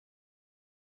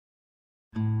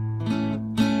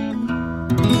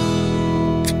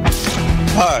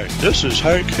Hi, this is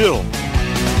Hank Hill.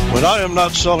 When I am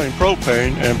not selling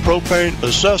propane and propane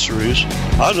accessories,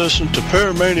 I listen to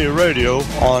Paramania Radio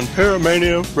on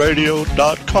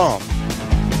paramaniaradio.com.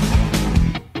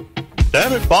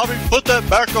 Damn it, Bobby, put that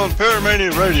back on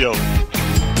Paramania Radio.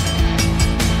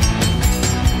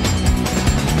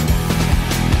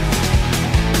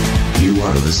 You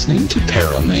are listening to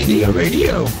Paramania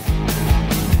Radio.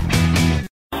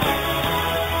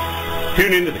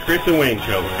 Tune into the Chris and Wayne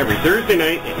Show every Thursday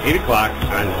night at 8 o'clock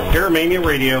on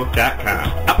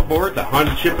paramaniaradio.com. Up aboard the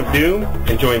Haunted Ship of Doom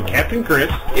and join Captain Chris.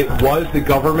 It was the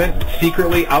government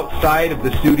secretly outside of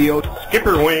the studio.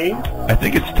 Skipper Wayne. I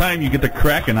think it's time you get the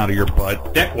Kraken out of your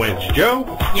butt. Deck Wench Joe.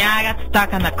 Yeah, I got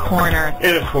stuck on the corner.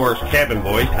 And of course, Cabin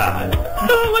Boy Todd.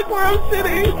 Oh, look where I'm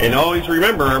sitting. And always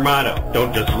remember our motto.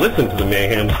 Don't just listen to the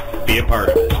mayhem, be a part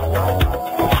of it.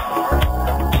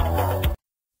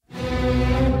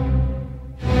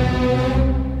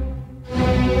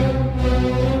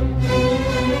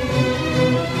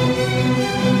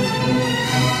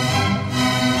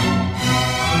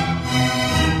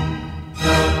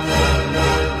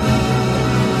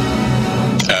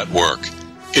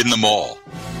 In the mall,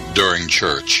 during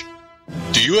church.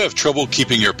 Do you have trouble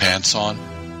keeping your pants on?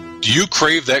 Do you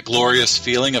crave that glorious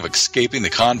feeling of escaping the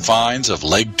confines of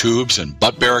leg tubes and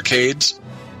butt barricades?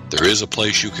 There is a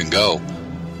place you can go.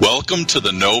 Welcome to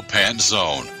the No Pants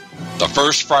Zone. The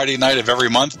first Friday night of every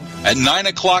month at 9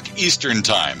 o'clock Eastern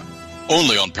Time.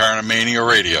 Only on Paramania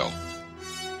Radio.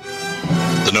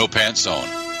 The No Pants Zone.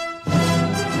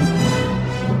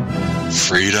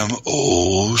 Freedom,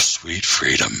 oh sweet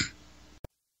freedom.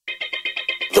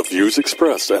 The views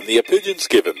expressed and the opinions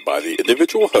given by the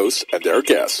individual hosts and their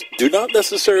guests do not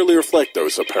necessarily reflect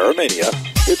those of Paramania,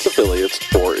 its affiliates,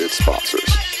 or its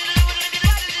sponsors.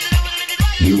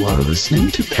 You are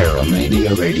listening to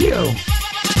Paramania Radio.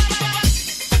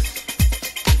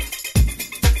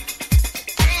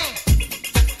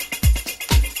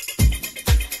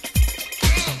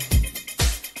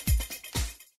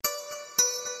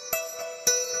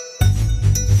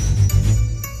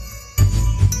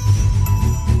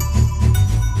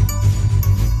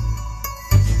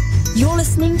 You're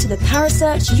listening to the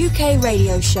Parasearch UK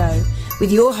radio show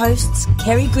with your hosts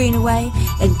Kerry Greenaway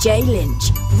and Jay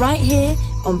Lynch, right here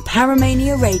on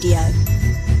Paramania Radio.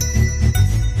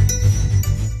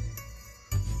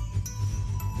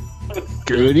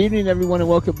 Good evening, everyone, and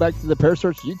welcome back to the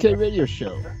Parasearch UK radio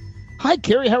show. Hi,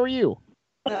 Kerry, how are you?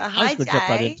 Hi, I'm just going to jump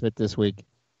right into it this week.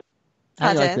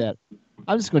 How do you like that?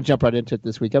 I'm just going to jump right into it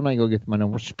this week. I'm not going to go get my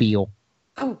normal spiel.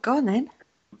 Oh, go on then.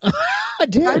 I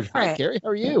did. Hi, Kerry. How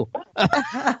are you?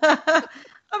 I'm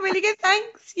really good,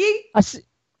 thanks. You?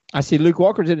 I see Luke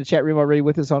Walker's in the chat room already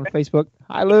with us on Facebook.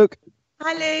 Hi, Luke.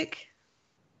 Hi, Luke.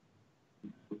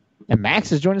 And Max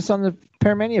has joined us on the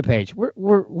Paramania page.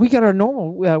 We got our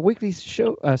normal weekly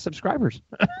show subscribers.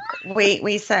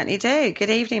 we certainly do. Good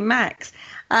evening, Max.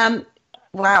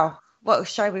 Wow, what a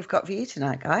show we've got for you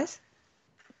tonight, guys.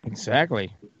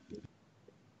 Exactly.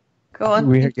 Go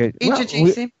on.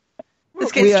 Introduce him.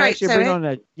 Let's get straight to it.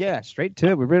 Straight to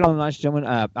it. We've been on a nice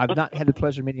gentleman. I've not had the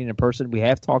pleasure of meeting in person. We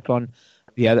have talked with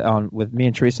me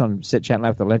and Teresa on Sit Chat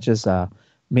Live with the Lynches.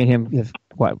 Me and him have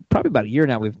probably about a year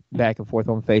now. We've back and forth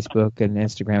on Facebook and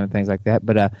Instagram and things like that.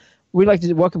 But we'd like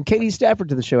to welcome KD Stafford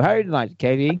to the show. How are you tonight,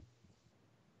 KD?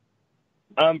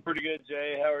 I'm pretty good,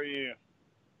 Jay. How are you?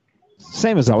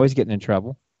 Same as always, getting in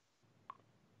trouble.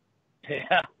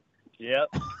 Yeah. Yep.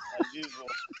 As usual.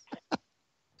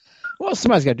 Well,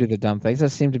 somebody's got to do the dumb things. I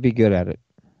seem to be good at it.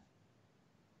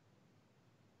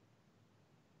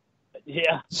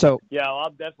 Yeah. Yeah, well,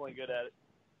 I'm definitely good at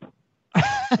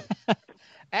it.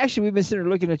 Actually, we've been sitting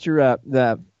there looking at your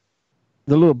the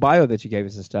little bio that you gave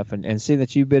us and stuff, and seeing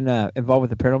that you've been involved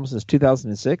with the paranormal since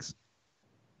 2006.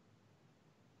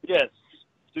 Yes,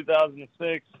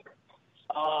 2006.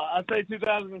 I say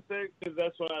 2006 because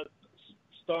that's when I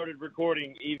started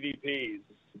recording EVPs,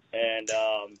 and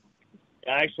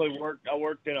I actually worked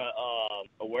in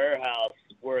a warehouse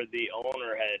where the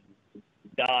owner had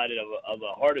died of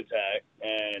a heart attack,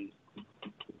 and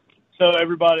so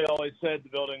everybody always said the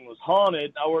building was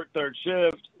haunted. I worked third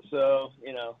shift, so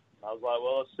I was like,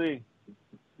 well, let's see.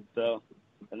 So,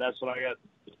 and that's when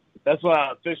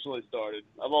I officially started.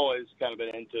 I've always kind of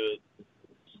been into it.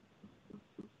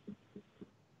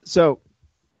 So,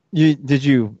 did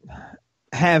you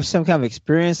have some kind of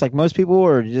experience like most people,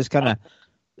 or just kind of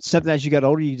something as you got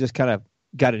older, you just kind of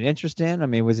got an interest in? I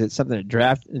mean, was it something that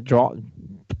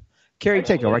Kerry,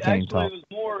 take over. I can't even talk.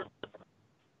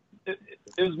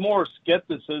 It was more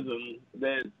skepticism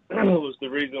that was the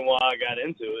reason why I got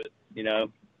into it,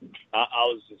 I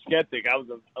was a skeptic. I was,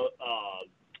 of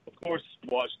course,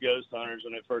 watched Ghost Hunters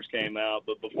when it first came out,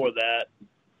 but before that,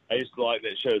 I used to like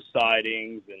that show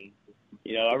Sightings, and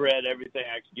I read everything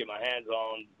I could get my hands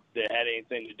on that had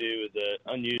anything to do with the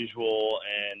unusual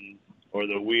or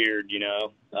the weird,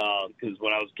 because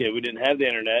when I was a kid, we didn't have the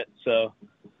internet, so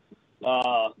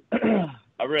I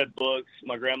read books.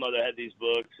 My grandmother had these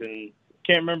books, and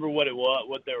can't remember what they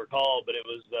were called, but it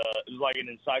was like an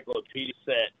encyclopedia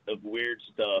set of weird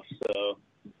stuff. So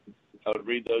I would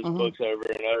read those books over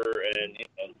and over, and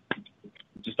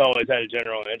just always had a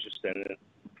general interest in it.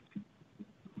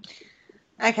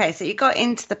 Okay, so you got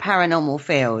into the paranormal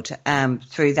field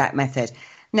through that method.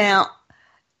 Now,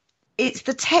 it's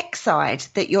the tech side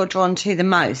that you're drawn to the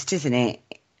most, isn't it,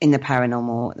 in the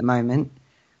paranormal at the moment?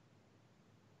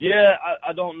 Yeah,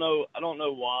 I don't know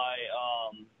why.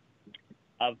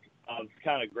 I've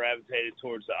kind of gravitated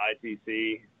towards the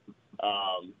ITC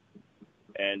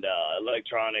and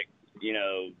electronic,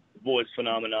 voice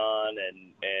phenomenon,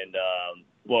 and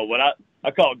what I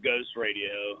call ghost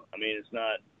radio. I mean, it's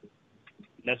not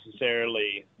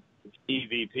necessarily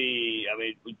EVP. I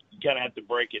mean, we kind of have to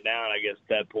break it down, I guess, at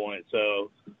that point.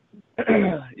 So,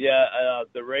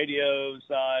 the radio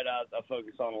side I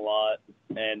focus on a lot,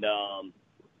 and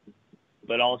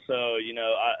but also,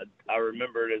 I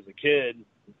remembered as a kid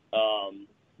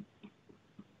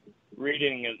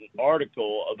reading an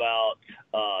article about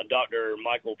Dr.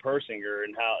 Michael Persinger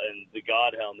and the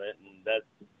God helmet, and that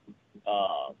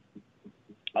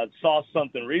I saw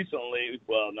something recently,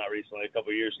 well, not recently, a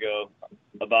couple of years ago,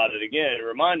 about it again. It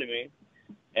reminded me,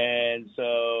 and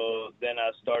so then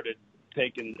I started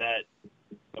taking that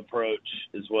approach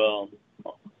as well,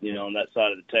 on that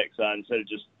side of the tech side instead of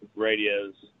just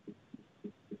radios.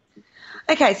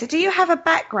 Okay, so do you have a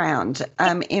background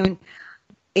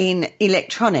in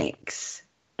electronics?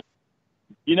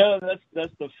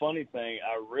 That's the funny thing.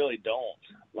 I really don't.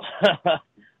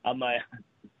 I'm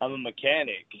a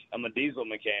mechanic. I'm a diesel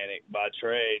mechanic by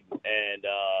trade, and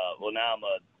now I'm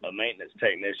a maintenance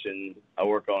technician. I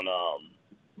work on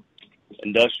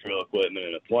industrial equipment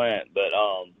in a plant, but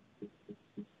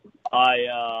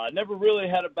I never really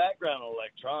had a background in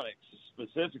electronics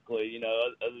specifically,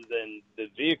 other than the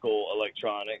vehicle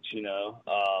electronics,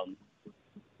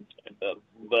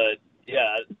 but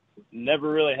yeah, never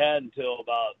really had until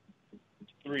about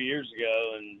 3 years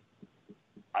ago, and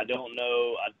I don't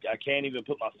know. I can't even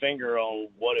put my finger on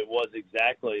what it was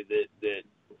exactly that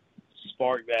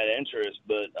sparked that interest.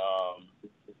 But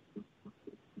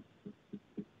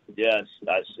yes,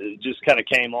 it just kind of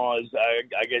came on. I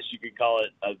guess you could call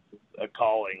it a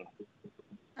calling.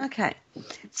 Okay,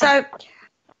 so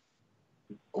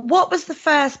what was the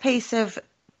first piece of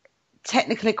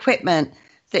technical equipment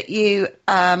that you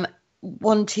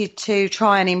wanted to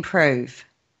try and improve?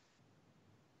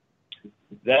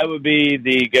 That would be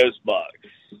the ghost box.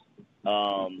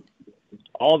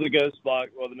 All the ghost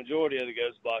box, the majority of the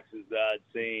ghost boxes that I'd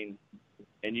seen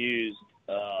and used,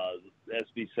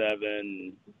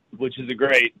 SB7, which is a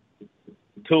great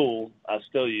tool. I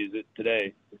still use it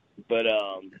today. But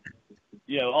all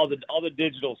the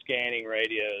digital scanning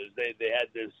radios, they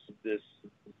had this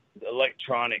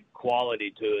electronic quality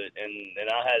to it, and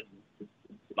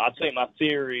I think my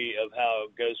theory of how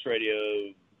ghost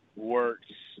radio works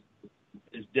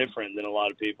is different than a lot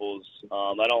of people's.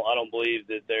 I don't believe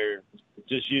that they're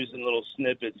just using little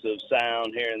snippets of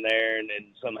sound here and there and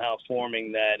somehow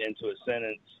forming that into a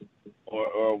sentence or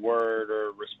a word or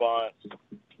a response.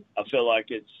 I feel like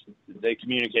they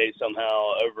communicate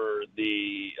somehow over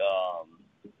the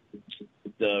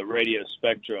radio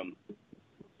spectrum,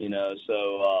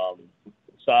 so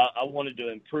I wanted to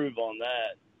improve on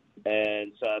that,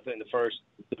 and so I think the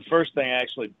first thing I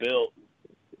actually built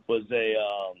was a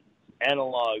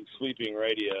analog sweeping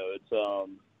radio. It's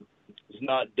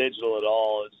not digital at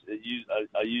all.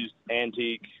 I used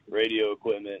antique radio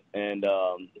equipment and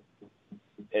a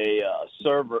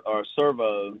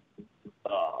servo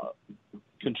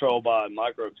controlled by a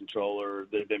microcontroller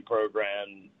that had been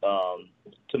programmed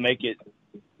to make it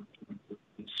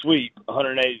sweep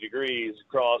 180 degrees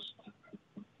across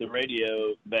the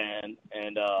radio band,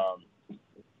 and I've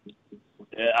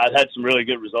had some really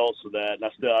good results with that, and I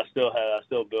still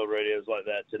build radios like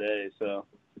that today. So,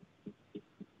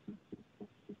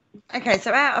 okay,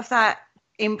 so out of that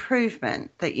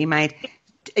improvement that you made,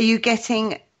 are you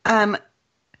getting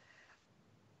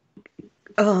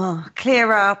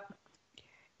clearer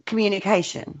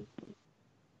communication?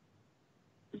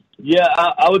 Yeah,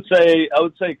 I would say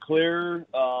clearer.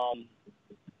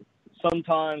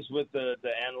 Sometimes with the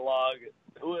analog,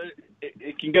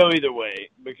 it can go either way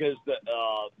because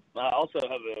I also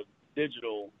have a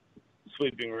digital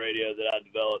sweeping radio that I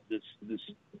developed that's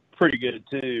pretty good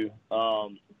too.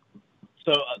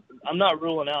 So I'm not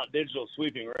ruling out digital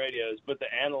sweeping radios, but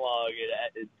the analog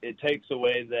it takes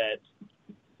away that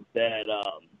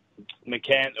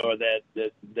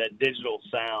digital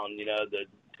sound,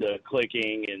 the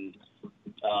clicking, and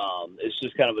it's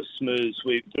just kind of a smooth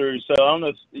sweep through. So I don't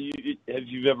know if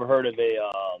you've ever heard of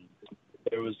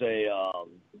there was a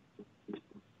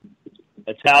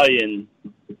Italian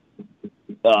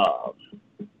an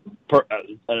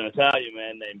Italian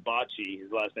man named Bocci.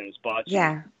 His last name is Bocci.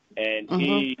 Yeah. And So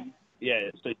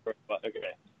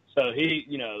he,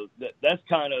 that's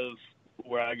kind of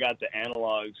where I got the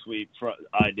analog sweep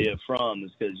idea from,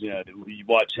 is because, you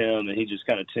watch him and he just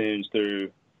kind of tunes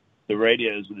through the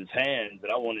radios with his hands.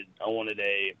 And I wanted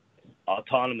a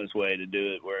autonomous way to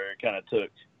do it, where it kind of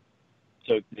took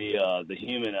the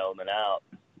human element out,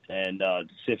 and to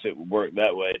see if it would work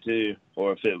that way too,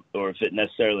 or if it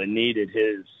necessarily needed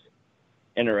his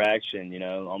interaction,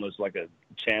 almost like a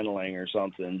channeling or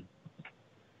something.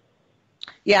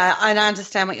 Yeah, and I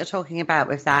understand what you're talking about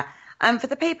with that. For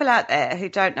the people out there who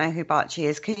don't know who Bocci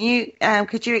is, could you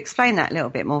explain that a little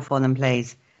bit more for them,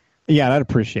 please? Yeah, I'd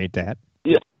appreciate that.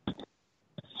 Yeah.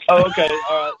 Oh, okay.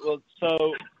 All right. Well,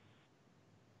 so,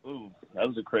 that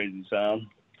was a crazy sound.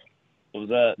 What was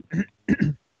that?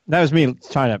 That was me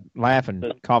trying to laugh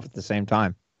and cough at the same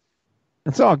time.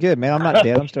 It's all good, man. I'm not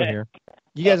dead. I'm still here.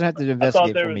 You guys don't have to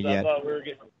investigate for me yet. I thought we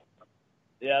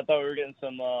were getting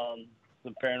some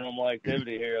paranormal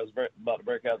activity here. I was about to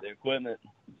break out the equipment.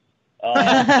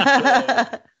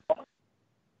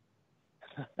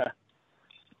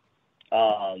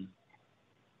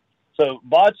 So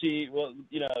Bocci, well,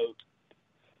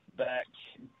 back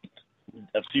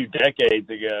a few decades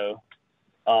ago,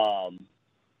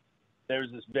 there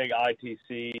was this big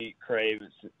ITC craze.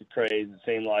 It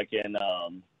seemed like in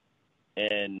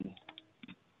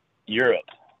Europe,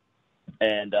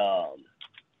 and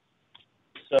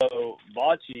so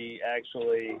Bocci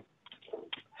actually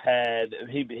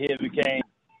became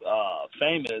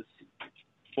famous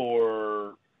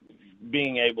for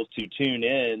being able to tune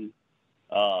in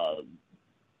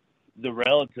the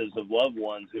relatives of loved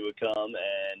ones who would come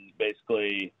and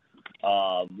basically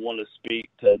want to speak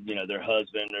to their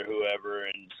husband or whoever.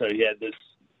 And so he had this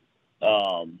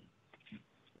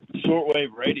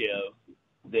shortwave radio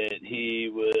that he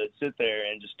would sit there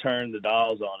and just turn the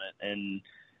dials on it, and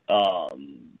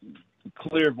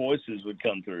clear voices would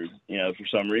come through, for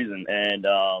some reason. And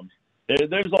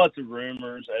there's lots of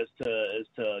rumors as to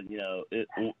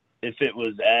if it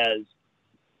was as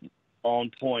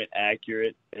on point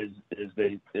accurate as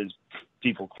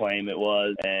people claim it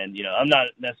was. And I'm not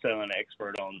necessarily an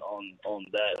expert on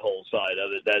that whole side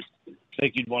of it. I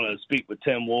think you'd want to speak with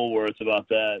Tim Woolworth about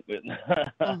that. But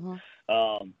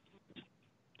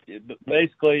but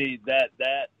basically that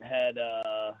had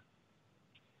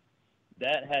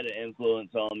an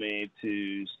influence on me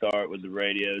to start with the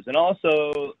radios, and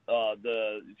also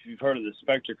if you've heard of the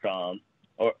Spectracom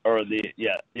or the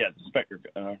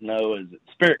Spectracom, is it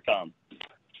Spiritcom?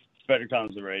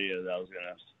 Spectracom's the radio that I was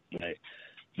gonna make,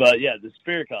 but yeah, the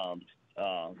Spiritcom.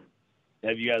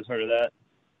 Have you guys heard of that?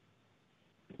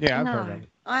 Yeah, I've heard of it.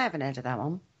 I haven't heard of that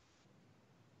one.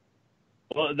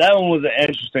 Well, that one was an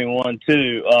interesting one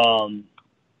too.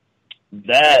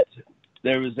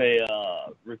 There was a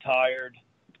retired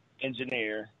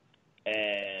engineer,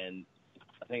 and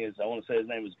I want to say his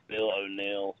name was Bill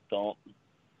O'Neill. Don't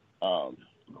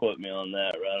quote me on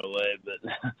that right away, but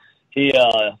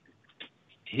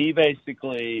he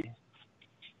basically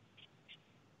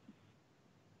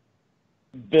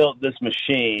built this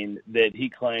machine that he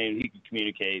claimed he could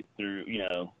communicate through,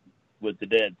 with the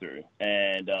dead through,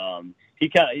 and he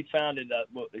found it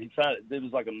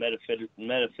was like a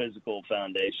metaphysical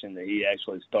foundation that he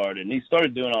actually started, and he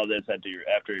started doing all this after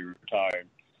he retired.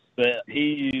 But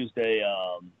he used a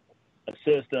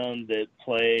system that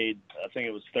played, I think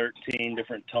it was 13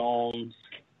 different tones,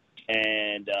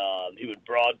 and he would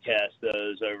broadcast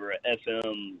those over an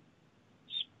FM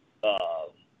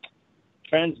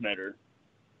transmitter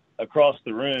across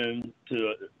the room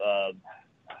to a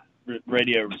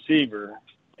radio receiver,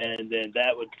 and then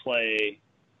that would play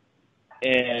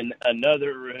in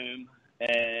another room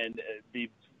and be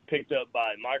picked up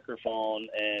by a microphone,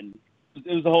 and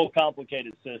it was a whole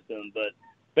complicated system. But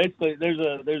basically, there's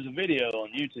a video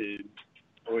on YouTube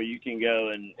where you can go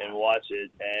and watch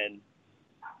it, and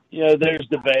there's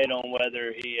debate on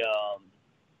whether he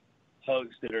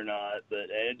hoaxed it or not, but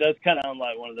it does kind of sound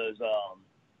like one of those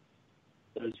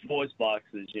voice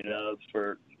boxes,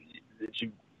 for that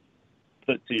you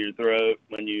put to your throat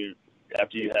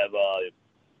after you have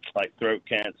like throat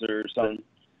cancer or something.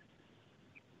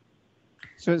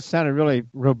 So it sounded really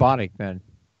robotic then.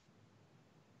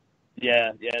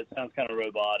 Yeah, it sounds kind of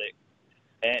robotic.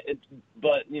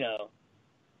 But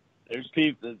there's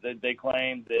people that they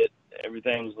claim that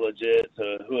everything's legit.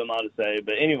 So who am I to say?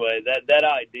 But anyway, that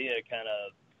idea kind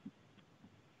of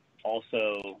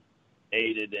also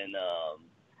aided in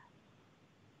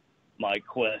my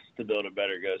quest to build a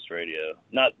better ghost radio.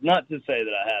 Not to say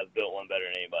that I have built one better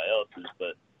than anybody else's,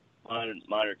 but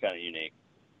mine are kind of unique.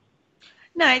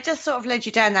 No, it just sort of led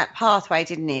you down that pathway,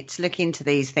 didn't it, to look into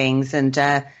these things and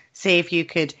see if you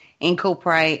could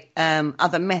incorporate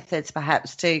other methods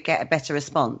perhaps to get a better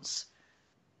response.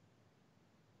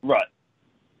 Right.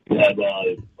 Have,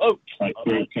 like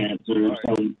breast cancer or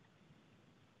something.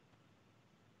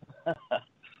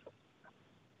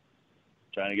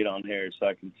 Trying to get on here so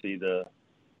I can see the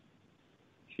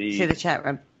feed. See the chat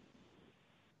room.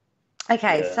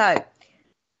 Okay, yeah.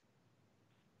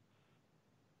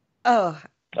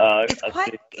 It's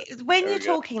quite, when you're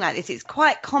talking like this, it's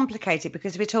quite complicated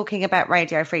because we're talking about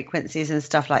radio frequencies and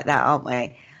stuff like that, aren't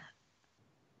we?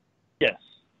 Yes.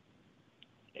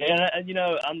 And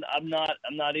I'm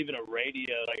not even a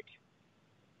radio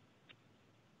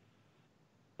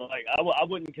I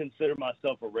wouldn't consider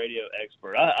myself a radio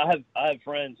expert. I have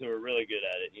friends who are really good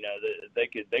at it. They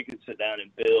could sit down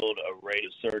and build a radio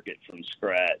circuit from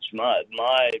scratch.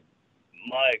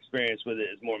 My experience with it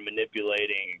is more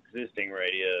manipulating existing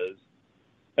radios.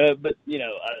 But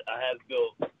I have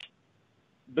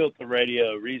built the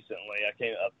radio recently. I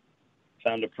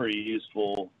found a pretty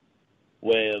useful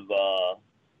way of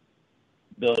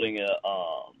building a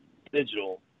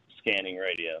digital scanning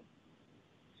radio.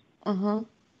 Mm-hmm.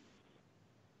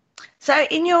 So,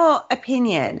 in your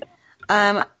opinion,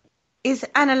 is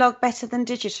analog better than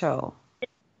digital?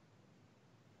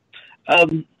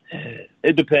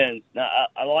 It depends. Now,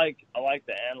 I like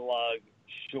the analog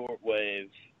shortwave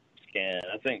scan.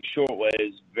 I think shortwave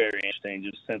is very interesting,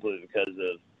 just simply because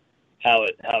of how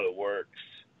it works,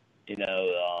 and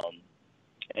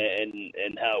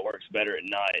how it works better at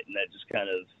night, and that just kind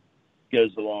of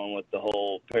goes along with the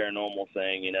whole paranormal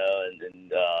thing, and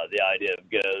the idea of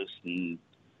ghosts and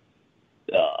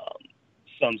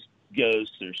some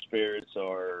ghosts or spirits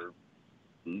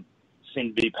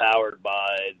seem to be powered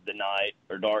by the night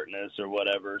or darkness or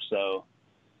whatever. So,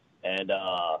 and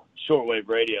shortwave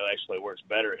radio actually works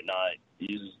better at night.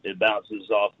 It bounces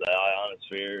off the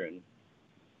ionosphere, and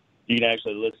you can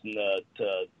actually listen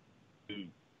to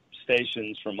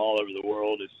stations from all over the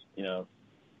world.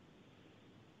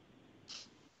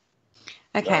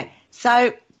 Okay,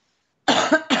 so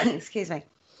excuse me.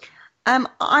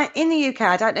 In the UK,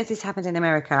 I don't know if this happened in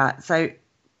America, so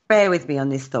bear with me on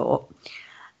this thought.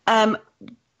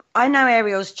 I know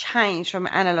aerials changed from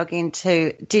analog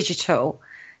into digital,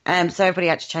 so everybody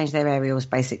had to change their aerials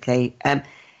basically.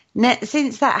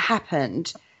 Since that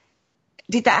happened,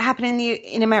 did that happen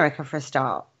in America for a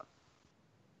start?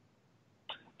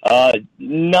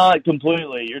 Not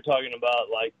completely. You're talking about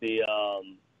like the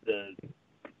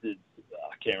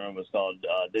I can't remember what it's called,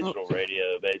 digital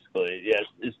radio, basically. Yes,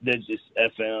 it's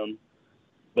FM,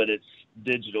 but it's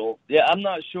digital. Yeah, I'm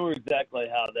not sure exactly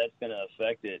how that's going to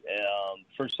affect it.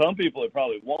 For some people, it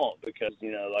probably won't because,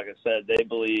 like I said, they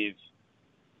believe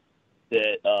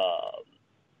that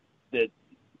that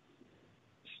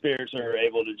spirits are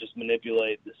able to just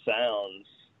manipulate the sounds,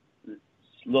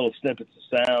 little snippets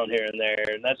of sound here and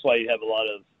there, and that's why you have a lot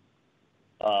of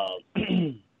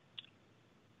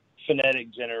phonetic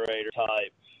generator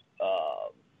type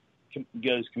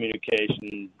ghost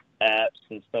communication apps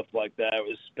and stuff like that. It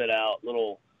would spit out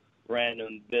little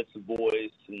random bits of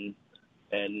voice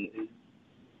and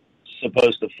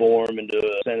supposed to form into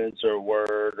a sentence or a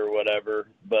word or whatever.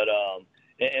 But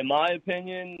in my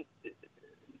opinion,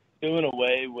 doing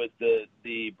away with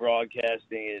the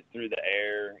broadcasting it through the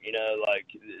air, like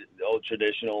the old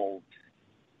traditional.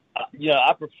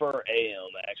 I prefer AM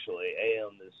actually.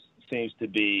 AM seems to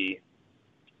be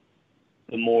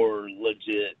the more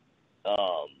legit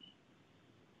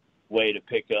way to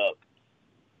pick up.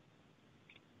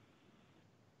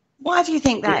 Why do you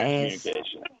think that is?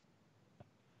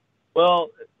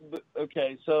 Well,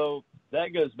 okay, so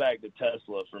that goes back to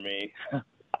Tesla for me.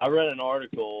 I read an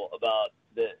article about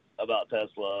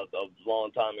Tesla a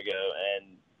long time ago,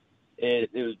 and it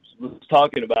was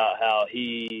talking about how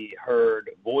he heard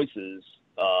voices.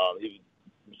 He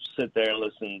would sit there and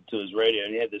listen to his radio,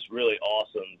 and he had this really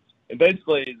awesome. And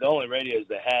basically, the only radios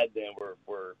they had then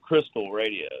were crystal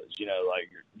radios, like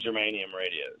germanium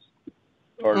radios.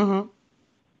 Or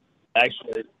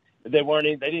actually, they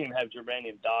didn't even have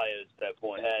germanium diodes at that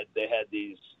point. They had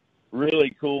these really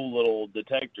cool little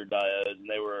detector diodes, and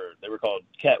they were called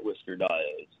cat whisker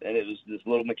diodes, and it was this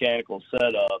little mechanical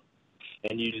setup,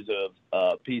 and you use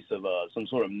a piece of some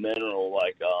sort of mineral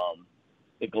like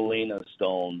the galena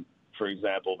stone, for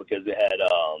example, because it had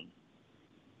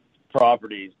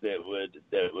properties that would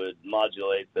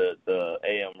modulate the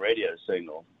AM radio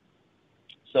signal.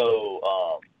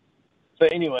 So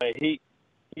anyway,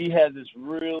 he had this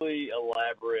really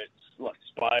elaborate like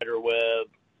spider web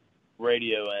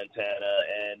radio antenna,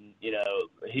 and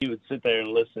he would sit there and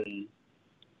listen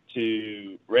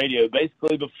to radio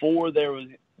basically before there was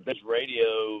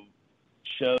radio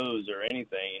shows or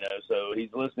anything, so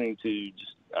he's listening to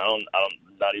just I'm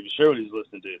not even sure what he's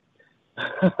listening to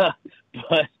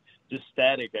but just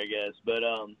static, I guess. But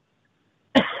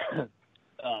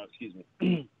excuse me.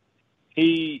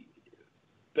 He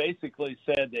basically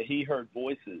said that he heard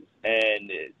voices,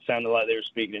 and it sounded like they were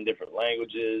speaking in different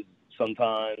languages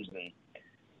sometimes,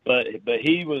 but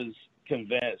he was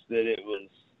convinced that it was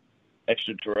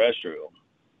extraterrestrial,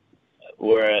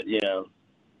 where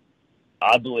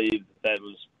I believe that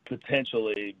was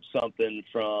potentially something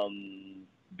from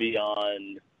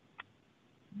beyond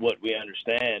what we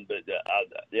understand, but I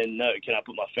didn't know. Can I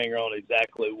put my finger on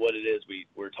exactly what it is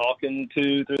we're talking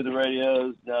to through the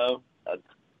radios? No, I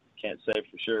can't say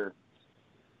for sure.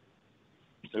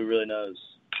 Who really knows?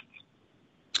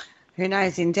 Who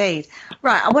knows, indeed.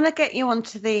 Right, I want to get you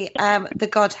onto the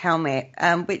God helmet,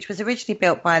 which was originally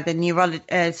built by the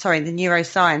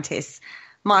neuroscientists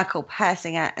Michael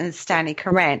Persinger and Stanley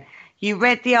Koren. You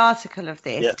read the article of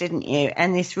this, didn't you?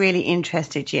 And this really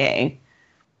interested you.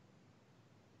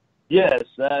 Yes,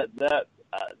 that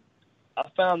I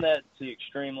found that to be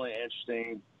extremely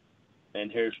interesting,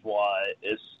 and here's why.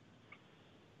 It's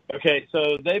okay.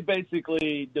 So they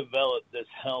basically developed this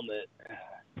helmet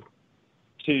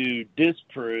to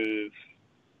disprove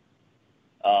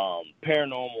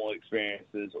paranormal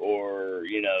experiences, or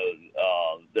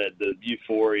the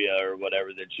euphoria or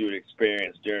whatever that you would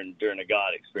experience during a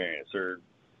God experience, or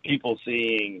people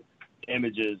seeing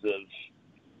images of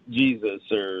Jesus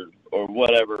or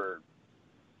whatever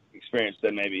experience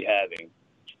they may be having.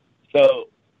 So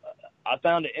I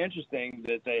found it interesting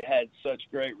that they had such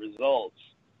great results,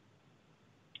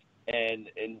 and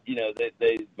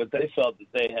but they felt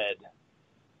that they had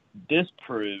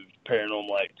disproved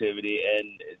paranormal activity,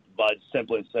 and by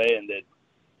simply saying that,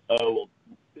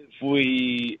 if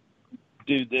we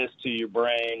do this to your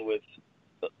brain with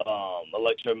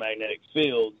electromagnetic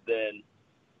fields, then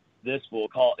this will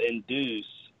induce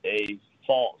a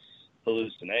false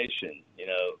hallucination,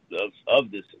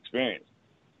 of this experience.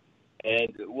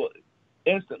 And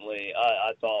instantly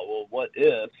I thought, well, what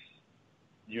if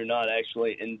you're not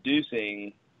actually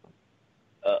inducing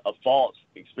a false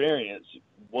experience?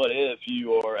 What if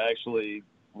you are actually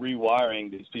rewiring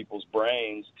these people's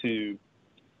brains to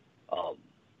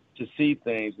see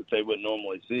things that they wouldn't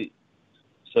normally see?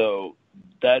 So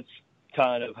that's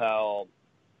kind of how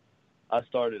I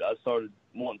started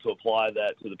wanting to apply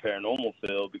that to the paranormal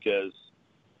field, because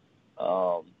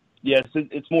yes,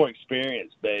 it's more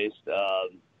experience based.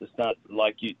 It's not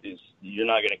like you're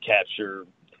not going to capture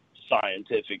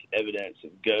scientific evidence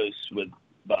of ghosts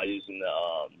by using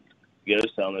the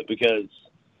ghost helmet, because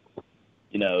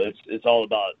it's all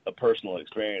about a personal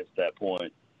experience at that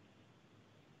point.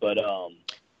 But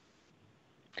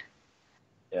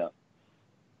yeah.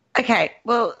 Okay.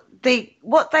 Well,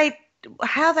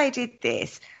 how they did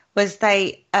this was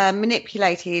they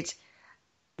manipulated,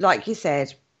 like you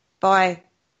said, by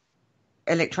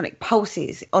electronic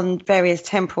pulses on various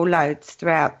temporal lodes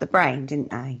throughout the brain,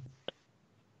 didn't they?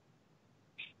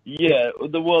 Yeah.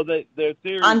 Their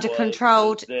theory under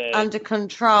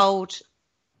controlled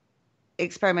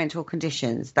experimental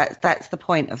conditions. That's the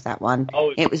point of that one.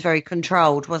 It was very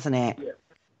controlled, wasn't it? Yeah.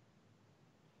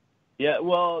 Yeah,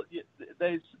 well,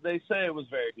 they say it was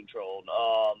very controlled,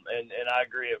 and I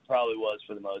agree it probably was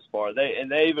for the most part.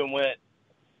 They even went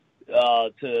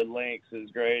to lengths as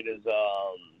great as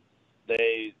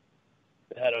they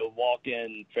had a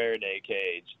walk-in Faraday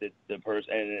cage that the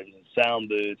person, and it was a sound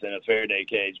booth and a Faraday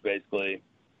cage basically,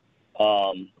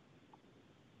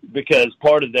 because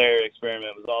part of their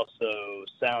experiment was also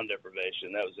sound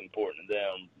deprivation. That was important to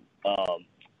them,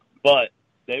 but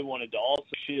they wanted to also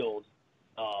shield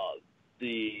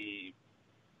the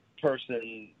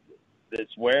person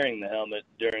that's wearing the helmet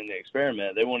during the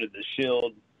experiment. They wanted to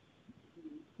shield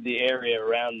the area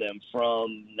around them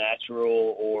from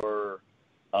natural or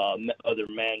other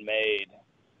man-made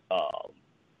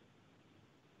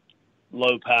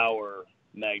low-power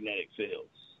magnetic fields,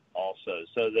 also,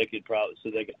 so they could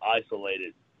isolate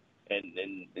it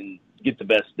and get the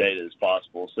best data as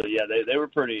possible. So yeah,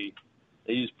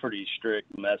 they used pretty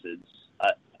strict methods,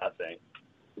 I think.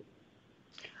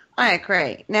 I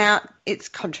agree. Now, it's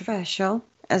controversial,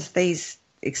 as these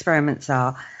experiments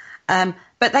are,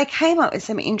 but they came up with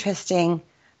some interesting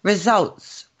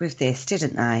results with this,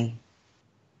 didn't they?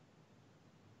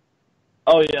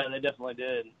 Oh yeah, they definitely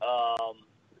did.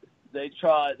 They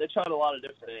tried a lot of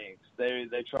different things.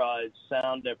 They tried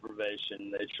sound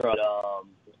deprivation. They tried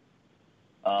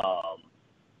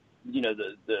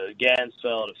the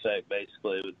Gansfeld effect,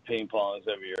 basically, with ping pongs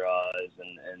over your eyes,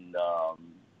 and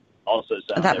also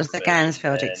sound That was the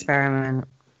Gansfeld experiment.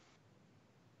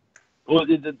 Well,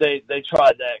 they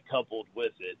tried that coupled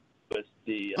with it, with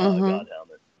the God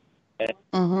helmet,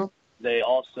 and they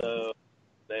also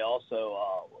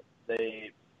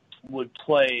they would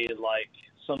play like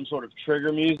some sort of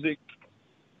trigger music.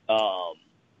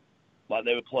 Like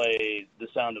they would play the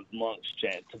sound of monks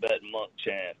chant, Tibetan monk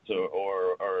chants,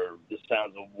 or the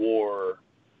sounds of war,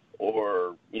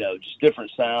 or just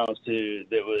different sounds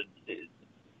that would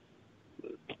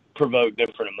provoke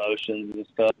different emotions and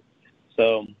stuff.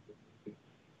 So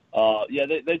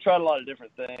they tried a lot of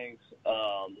different things,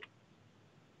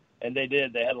 and they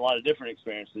had a lot of different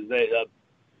experiences.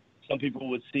 Some people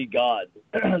would see God,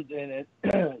 and it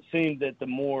seemed that the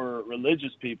more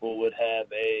religious people would have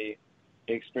a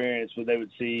experience where they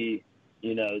would see,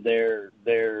 their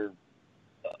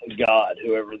God,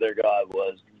 whoever their God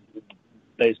was,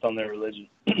 based on their religion.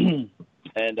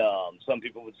 And some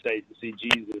people would see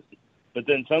Jesus, but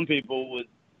then some people would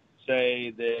say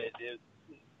that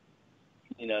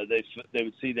they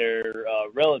would see their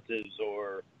relatives,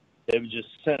 or they would just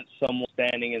sense someone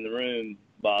standing in the room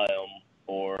by them,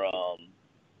 or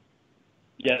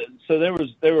so there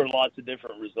were lots of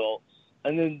different results,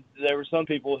 and then there were some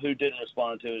people who didn't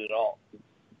respond to it at all.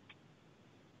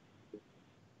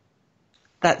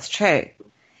 That's true.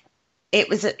 It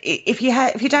was if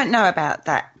you don't know about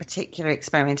that particular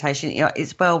experimentation,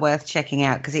 it's well worth checking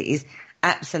out, because it is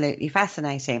absolutely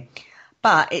fascinating.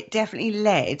 But it definitely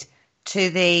led to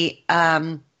the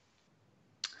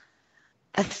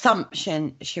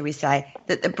assumption, should we say,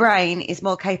 that the brain is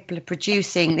more capable of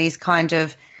producing these kind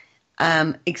of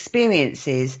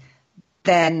experiences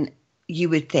than you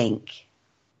would think.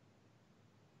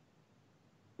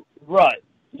 Right.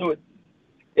 So,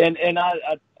 and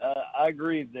I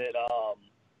agree that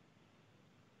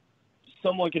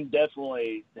someone can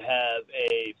definitely have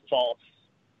a false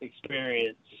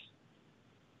experience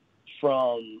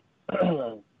from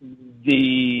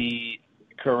the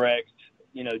correct,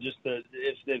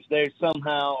 if they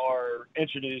somehow are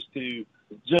introduced to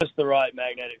just the right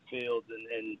magnetic fields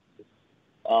and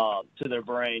to their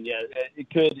brain, it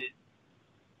could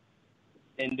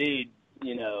indeed,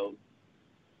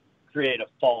 create a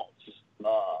false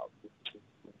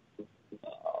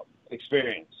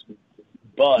experience.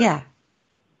 But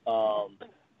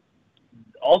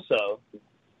also,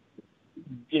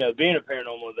 being a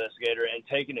paranormal investigator and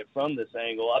taking it from this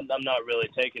angle, I'm not really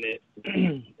taking it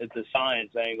at the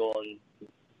science angle, and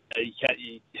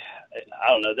I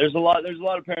don't know. There's a lot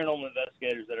of paranormal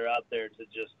investigators that are out there to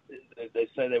just, they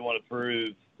say they want to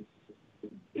prove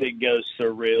big ghosts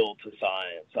are real to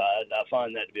science. I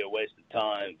find that to be a waste of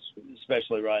time,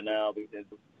 especially right now,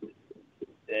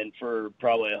 and for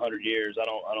probably 100 years, I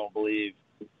don't believe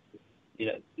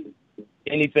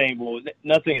anything. Well,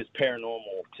 nothing is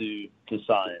paranormal to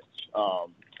science.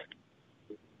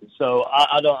 So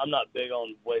I'm not big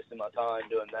on wasting my time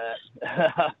doing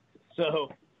that. So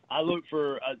I look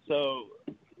for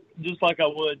just like I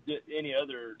would any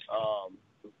other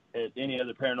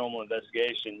paranormal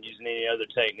investigation, using any other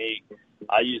technique,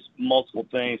 I use multiple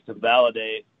things to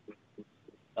validate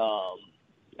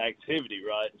activity,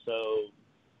 right? So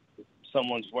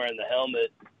someone's wearing the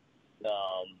helmet,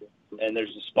 and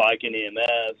there's a spike in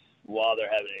EMF while they're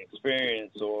having an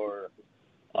experience, or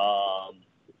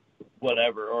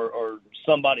whatever, or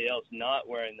somebody else not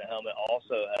wearing the helmet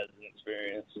also has an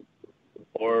experience,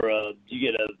 or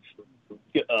you get a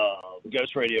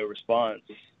ghost radio response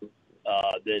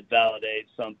that validates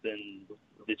something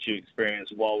that you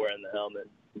experienced while wearing the helmet.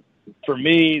 For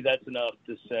me, that's enough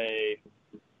to say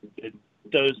that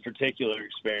those particular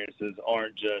experiences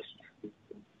aren't just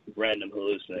random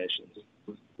hallucinations.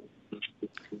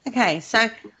 Okay, so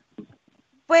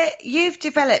you've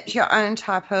developed your own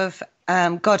type of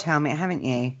God helmet, haven't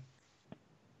you?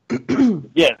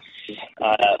 Yes,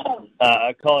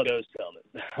 I call it Ghost helmet.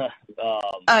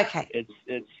 Okay.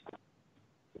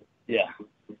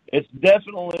 It's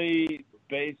definitely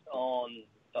based on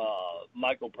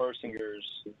Michael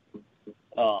Persinger's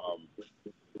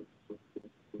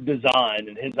design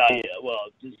and his idea.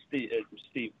 Well, just the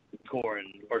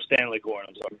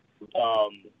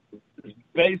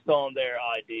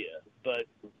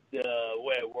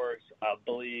way it works, I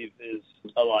believe, is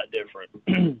a lot different.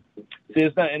 See,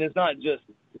 it's not just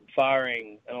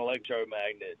firing an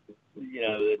electromagnet, you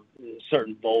know, at a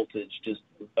certain voltage just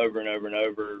over and over and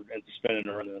over and spinning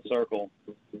around in a circle.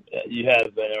 You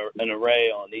have an array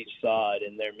on each side,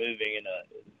 and they're moving in a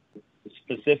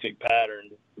specific pattern.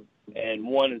 And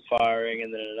one is firing,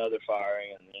 and then another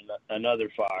firing, and then another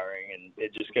firing, and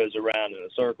it just goes around in a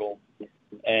circle.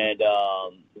 And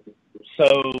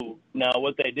so now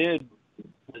what they did,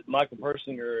 Michael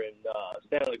Persinger and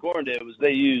Stanley Koren did, was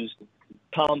they used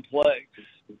complex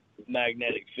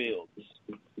magnetic fields,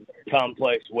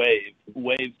 complex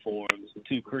waveforms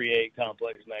to create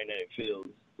complex magnetic fields.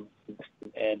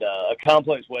 And a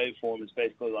complex waveform is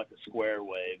basically like a square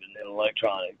wave in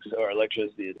electronics or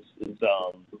electricity. It's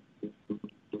a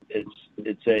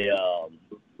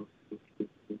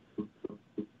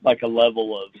like a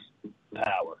level of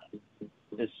power.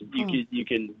 You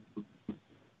can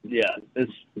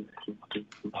it's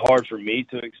hard for me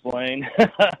to explain,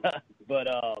 but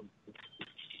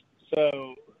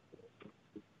so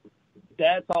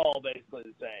that's all basically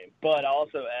the same. But I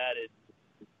also added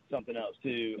something else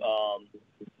too.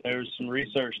 There's some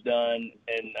research done,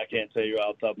 and I can't tell you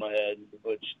off the top of my head,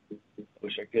 which I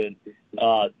wish I could.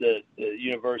 The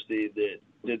university that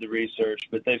did the research,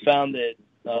 but they found that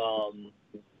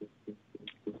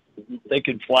they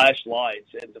could flash lights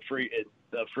at the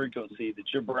frequency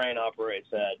that your brain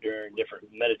operates at during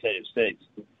different meditative states,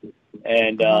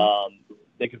 and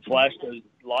they could flash those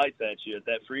lights at you at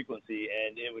that frequency,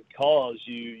 and it would cause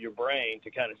your brain to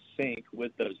kind of sync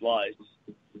with those lights,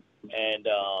 and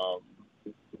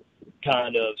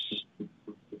kind of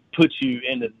put you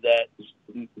into that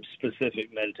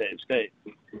specific meditative state.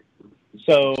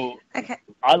 So okay.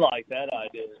 I like that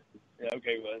idea. Yeah,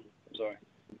 okay, go ahead. I'm sorry.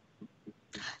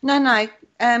 No.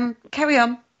 Carry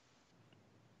on.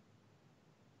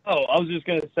 Oh, I was just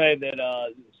going to say that,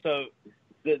 so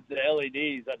the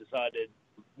LEDs I decided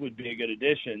would be a good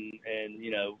addition, and,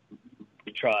 you know,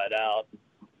 try it out,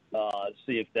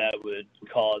 see if that would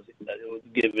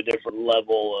give a different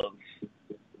level of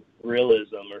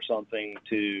realism or something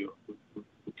to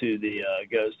the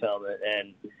ghost helmet,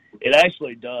 and it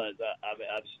actually does.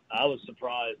 I was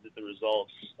surprised at the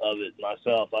results of it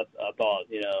myself. I thought,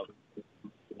 you know,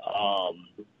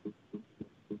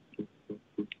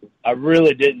 I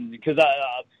really didn't, because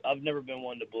I've never been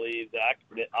one to believe that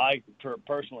I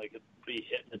personally could be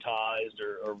hypnotized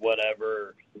or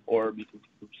whatever, or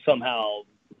somehow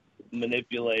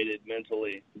manipulated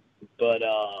mentally. But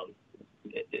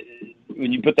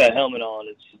when you put that helmet on,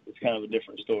 it's kind of a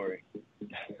different story.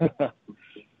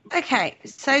 Okay,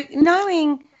 so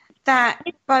knowing that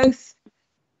both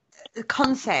the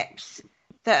concepts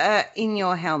that are in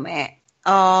your helmet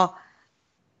are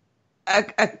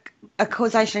a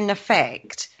causation and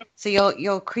effect, so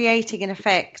you're creating an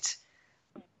effect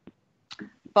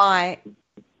by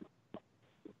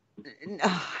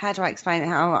how do I explain it?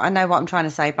 I know what I'm trying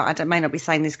to say, but I may not be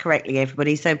saying this correctly,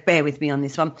 everybody, so bear with me on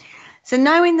this one. So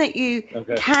knowing that you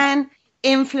can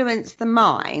influence the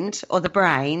mind or the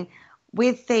brain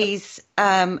with these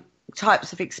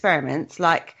types of experiments,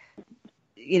 like,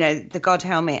 you know, the God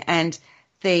helmet and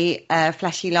the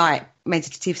flashy light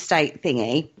meditative state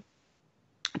thingy.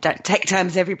 Don't take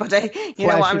terms, everybody. You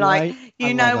know what I'm like.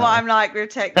 You know what I'm like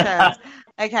with tech terms.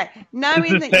 Okay,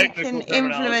 knowing that you can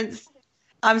influence.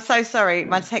 I'm so sorry.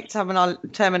 My tech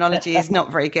terminology is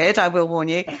not very good. I will warn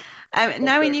you.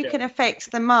 Knowing you can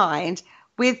affect the mind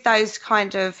with those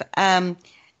kind of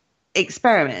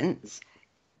experiments,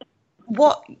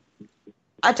 what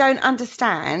I don't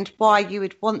understand why you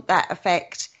would want that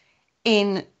effect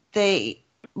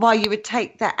why you would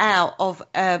take that out of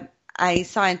a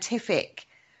scientific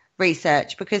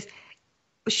research, because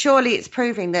surely it's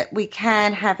proving that we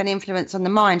can have an influence on the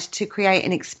mind to create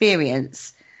an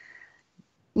experience,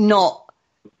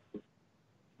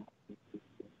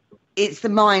 it's the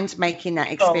mind making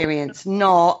that experience,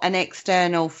 not an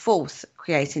external force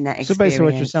creating that experience. So basically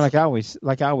what you're saying,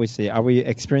 like I always say, are we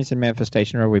experiencing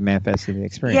manifestation or are we manifesting the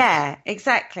experience? Yeah,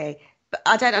 exactly. But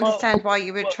I don't understand why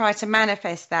you would try to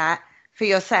manifest that for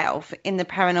yourself in the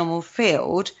paranormal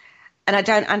field, and I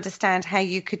don't understand how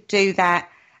you could do that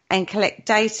and collect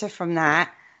data from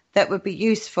that would be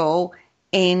useful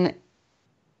in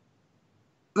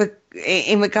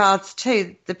regards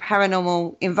to the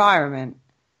paranormal environment.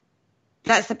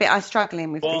 That's the bit I'm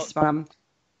struggling with this one.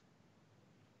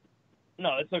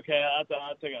 No, it's okay. I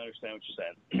think I understand what you're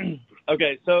saying.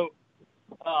 Okay, so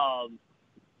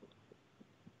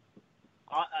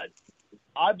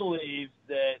I believe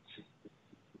that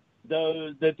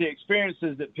the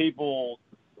experiences that people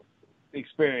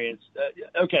experience.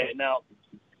 Okay, now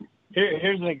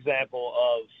Here's an example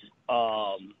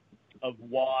of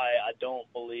why I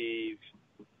don't believe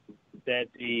that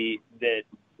the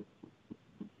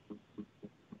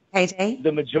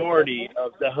majority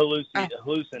of the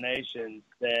hallucinations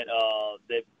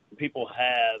that people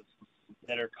have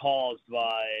that are caused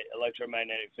by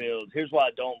electromagnetic fields. Here's why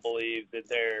I don't believe that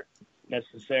they're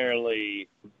necessarily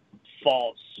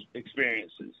false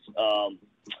experiences.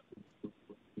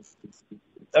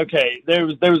 Okay, there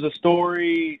was a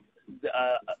story.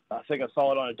 I think I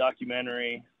saw it on a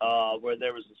documentary where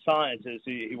there was a scientist.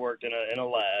 He worked in a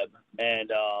lab,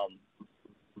 and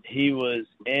he was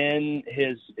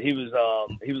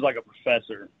like a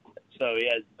professor. So he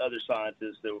had other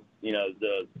scientists that,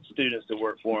 the students that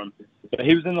worked for him. But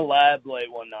he was in the lab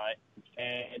late one night,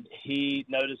 and he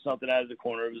noticed something out of the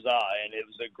corner of his eye, and it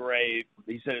was a gray.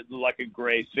 He said it looked like a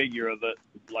gray figure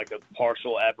like a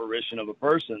partial apparition of a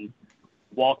person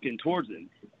walking towards him.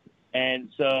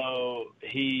 And so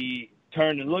he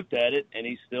turned and looked at it, and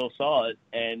he still saw it.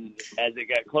 And as it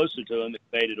got closer to him, it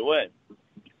faded away.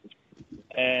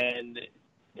 And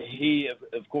he,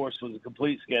 of course, was a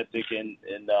complete skeptic and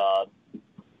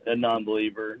a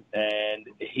non-believer. And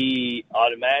he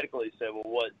automatically said,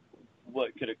 well,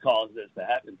 what could have caused this to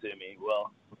happen to me?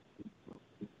 Well,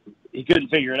 he couldn't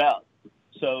figure it out.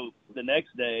 So the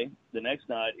next night,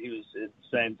 the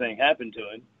same thing happened to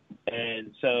him.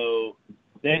 And so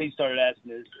then he started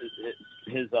asking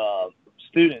his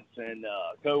students and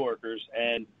coworkers,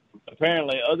 and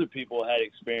apparently other people had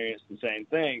experienced the same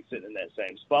thing sitting in that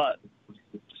same spot.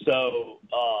 So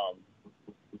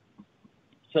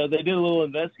so they did a little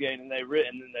investigating, and they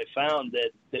found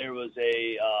that there was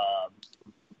it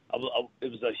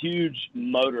was a huge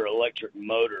electric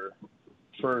motor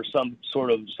for some sort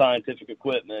of scientific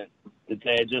equipment that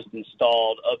they had just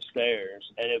installed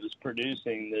upstairs, and it was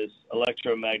producing this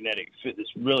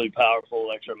really powerful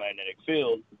electromagnetic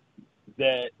field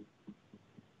that,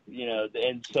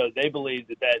 and so they believed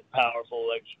that powerful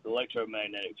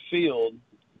electromagnetic field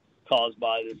caused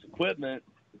by this equipment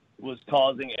was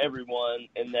causing everyone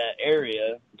in that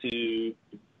area to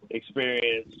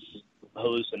experience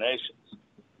hallucinations.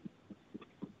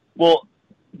 Well,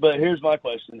 but here's my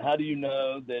question. How do you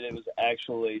know that it was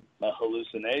actually a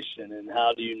hallucination? And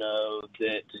how do you know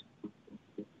that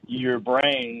your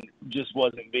brain just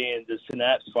wasn't the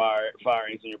synapse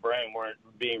firings in your brain weren't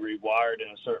being rewired in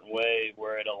a certain way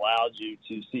where it allowed you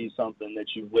to see something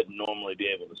that you wouldn't normally be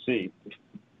able to see?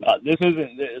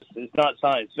 It's not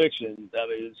science fiction. I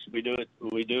mean, we do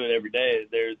it every day.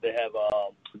 They have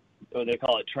what they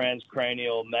call it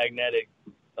transcranial magnetic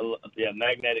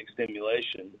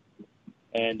stimulation.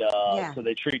 And so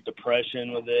they treat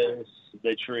depression with this.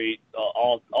 They treat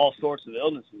all sorts of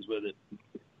illnesses with it.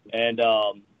 And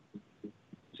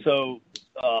so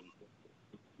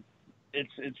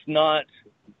it's not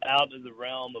out of the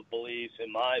realm of belief,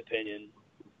 in my opinion,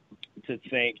 to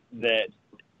think that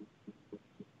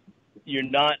you're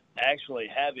not actually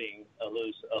having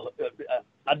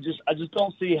I just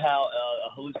don't see how a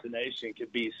hallucination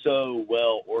could be so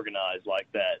well organized like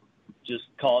that, just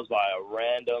caused by a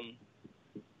random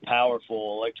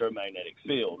powerful electromagnetic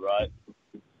field, right?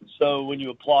 So when you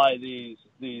apply these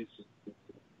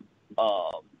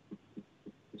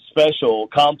special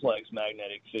complex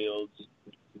magnetic fields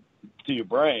to your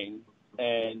brain,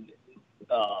 and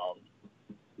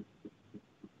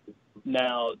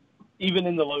now even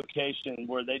in the location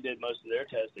where they did most of their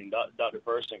testing, Dr.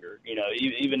 Persinger,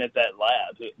 even at that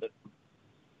lab,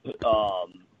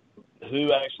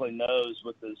 who actually knows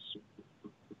what this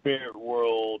spirit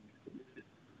world,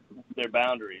 their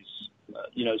boundaries.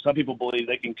 Some people believe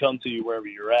they can come to you wherever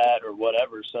you're at or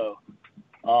whatever. So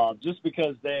just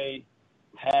because they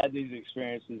had these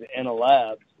experiences in a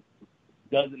lab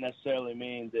doesn't necessarily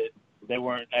mean that they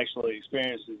weren't actually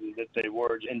experiences, that they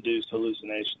were induced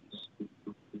hallucinations.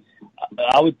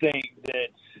 I would think that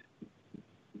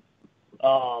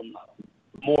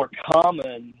more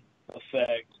common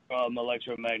effect from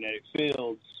electromagnetic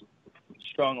fields,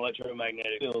 strong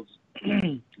electromagnetic fields,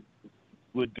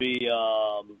 would be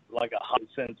like a high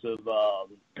sense of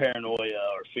paranoia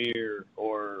or fear,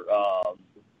 or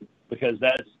because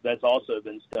that's also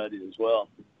been studied as well.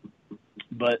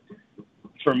 But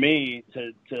for me,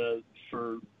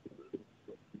 for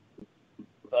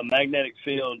a magnetic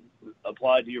field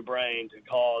applied to your brain to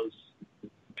cause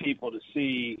people to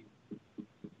see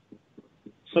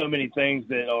so many things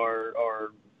that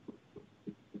are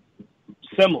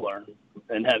similar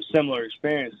and have similar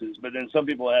experiences, but then some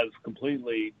people have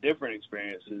completely different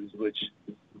experiences, which,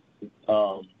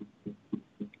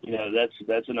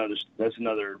 that's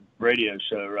another radio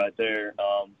show right there.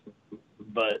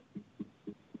 But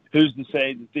who's to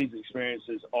say that these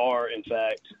experiences are, in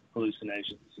fact,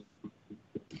 hallucinations?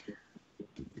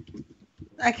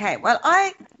 Okay, well,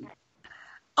 I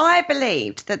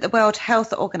believed that the World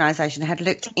Health Organization had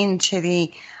looked into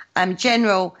the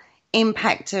general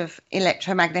impact of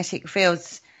electromagnetic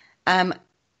fields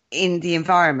in the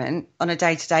environment on a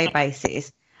day-to-day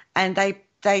basis, and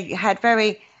they had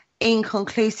very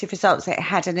inconclusive results that it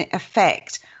had an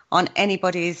effect on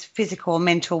anybody's physical or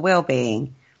mental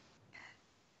well-being.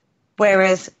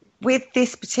 Whereas with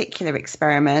this particular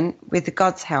experiment, with the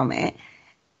God's helmet,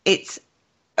 it's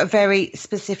a very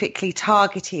specifically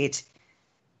targeted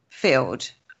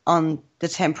field on the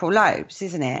temporal lobes,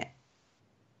 isn't it?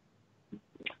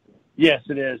 Yes,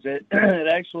 it is. It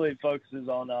actually focuses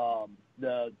on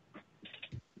the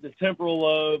temporal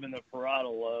lobe and the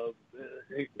parietal lobe.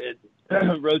 It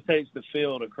rotates the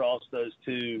field across those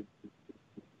two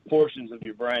portions of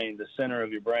your brain, the center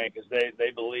of your brain, because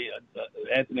they believe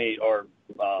Anthony or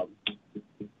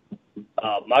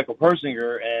Michael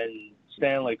Persinger and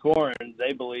Stanley Koren,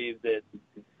 they believe that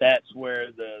that's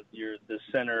where the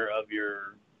center of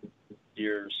your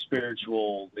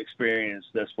spiritual experience,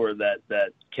 that's where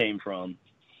that came from.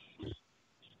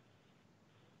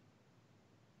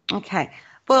 Okay.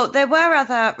 Well, there were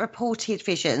other reported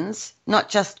visions, not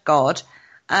just God.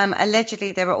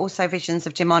 Allegedly, there were also visions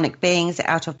of demonic beings,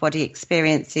 out-of-body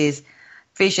experiences,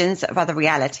 visions of other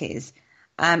realities,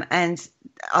 and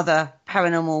other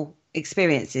paranormal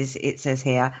experiences, it says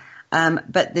here.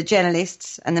 But the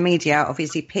journalists and the media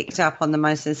obviously picked up on the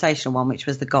most sensational one, which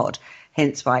was the God,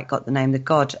 hence why it got the name the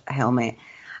God helmet.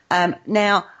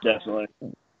 Now, definitely,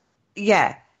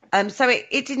 yeah. So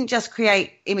it didn't just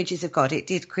create images of God; it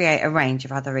did create a range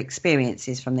of other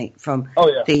experiences from the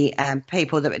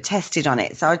people that were tested on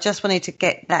it. So I just wanted to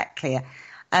get that clear.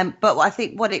 But I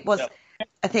think what it was,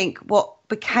 I think what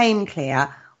became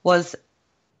clear was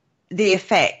the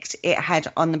effect it had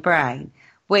on the brain,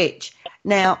 which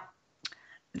now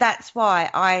that's why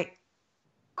I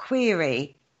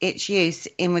query its use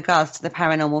in regards to the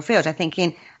paranormal field. I think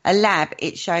in a lab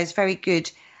it shows very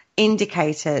good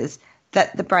indicators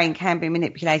that the brain can be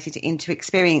manipulated into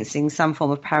experiencing some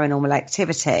form of paranormal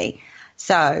activity.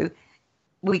 So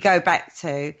we go back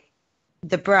to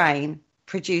the brain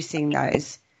producing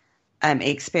those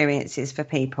experiences for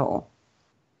people.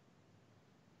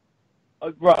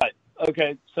 Right.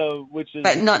 Okay. So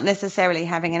but not necessarily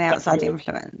having an outside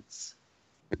influence.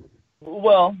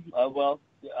 Well,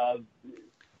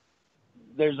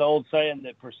 there's an old saying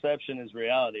that perception is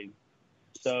reality.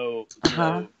 So,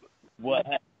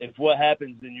 if what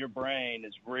happens in your brain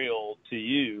is real to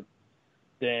you,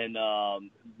 then,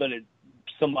 but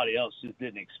somebody else just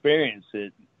didn't experience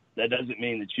it, that doesn't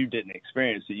mean that you didn't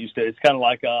experience it. You said it's kind of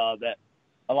like that.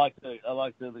 I like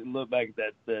to look back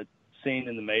at that scene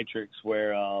in The Matrix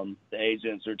where the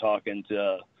agents are talking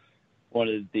to one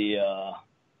of the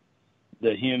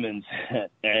humans,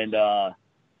 and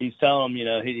he's telling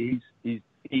them, he's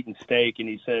eating steak, and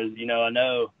he says, I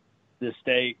know this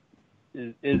steak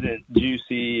isn't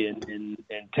juicy and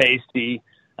tasty.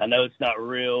 I know it's not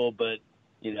real, but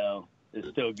it's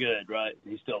still good, right?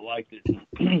 He still liked it.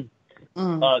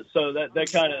 So that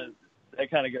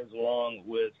kind of goes along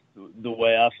with the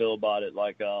way I feel about it.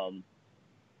 Like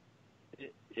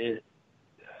there's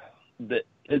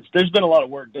been a lot of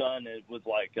work done with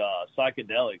like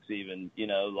psychedelics, even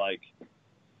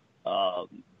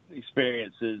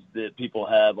experiences that people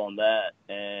have on that,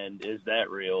 and is that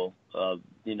real?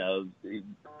 It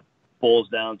boils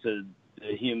down to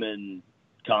the human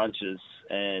conscious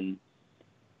and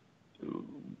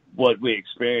what we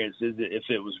experience, is if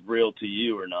it was real to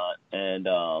you or not. And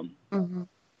I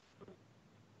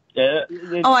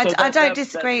don't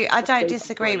disagree. I don't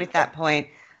disagree with that point.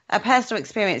 A personal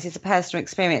experience is a personal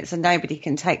experience, and nobody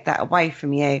can take that away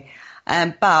from you.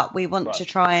 But we want to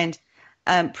try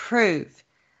and prove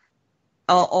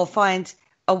or find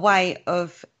a way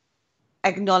of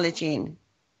acknowledging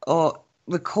or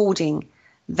recording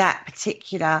that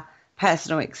particular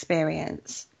personal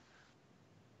experience,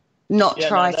 not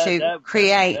try to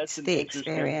create the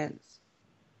experience.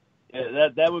 Yeah,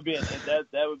 that would be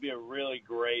a really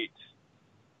great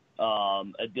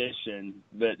addition,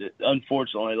 but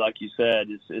unfortunately, like you said,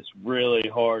 it's really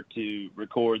hard to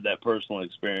record that personal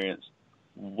experience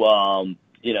while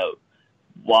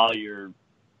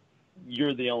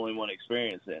you're the only one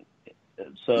experiencing it.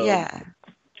 So yeah,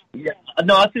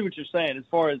 no, I see what you're saying. As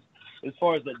far as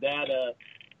the data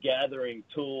gathering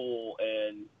tool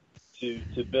and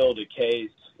to build a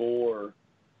case for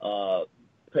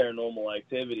paranormal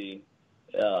activity,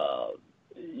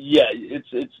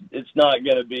 it's not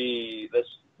going to be.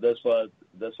 That's why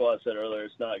That's why I said earlier,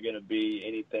 it's not going to be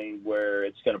anything where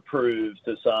it's going to prove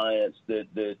to science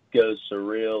that goes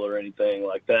surreal or anything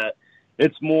like that.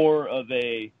 It's more of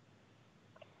a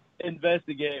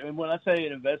investigate. And when I say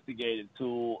an investigative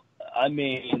tool, I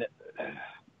mean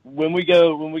when we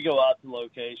go out to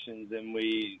locations and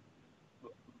we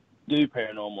do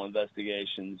paranormal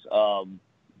investigations,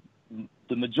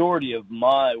 the majority of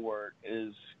my work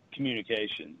is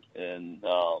communication, and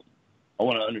I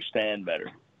want to understand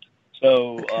better.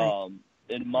 So,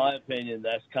 in my opinion,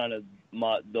 that's kind of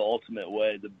the ultimate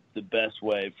way, the best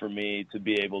way for me to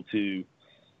be able to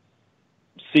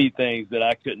see things that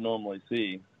I couldn't normally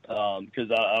see.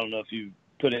 Because I don't know if you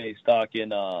put any stock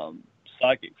in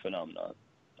psychic phenomena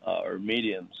or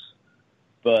mediums,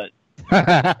 but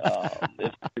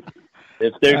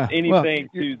if there's anything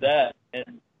to that,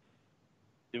 and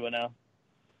do it now.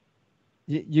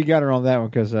 You got her on that one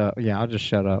because I'll just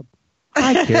shut up.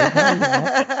 Are you a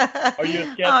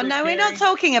skeptic? Oh no, we're not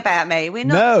talking about me. We're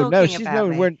not talking about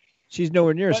me. She's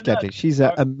nowhere near a skeptic. She's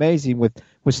amazing with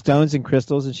stones and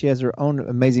crystals, and she has her own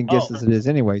amazing gifts as it is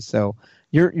anyway. So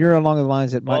you're along the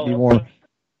lines that might be more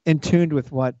in tune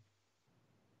with what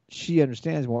she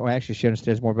understands more. Well, actually, she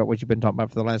understands more about what you've been talking about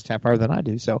for the last half hour than I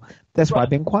do. So that's why I've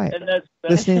been quiet, and that's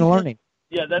listening and learning.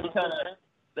 Yeah, that's kind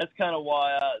of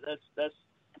why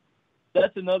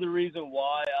that's another reason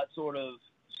why I sort of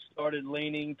started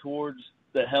leaning towards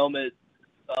the helmet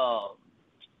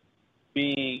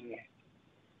being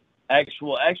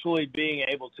actually being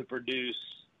able to produce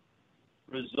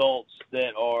results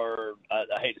that are, I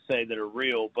hate to say that are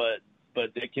real, but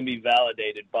that can be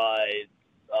validated by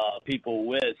people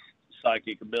with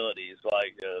psychic abilities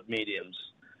like mediums.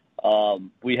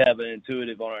 We have an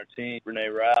intuitive on our team, Renee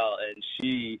Rao, and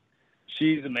she's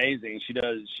amazing. She's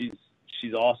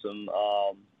awesome.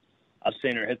 I've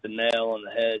seen her hit the nail on the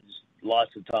head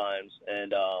lots of times,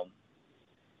 and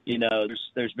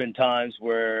there's been times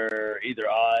where either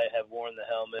I have worn the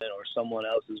helmet or someone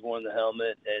else has worn the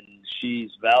helmet, and she's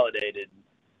validated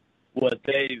what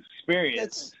they've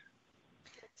experienced.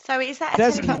 So is that a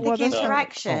telepathic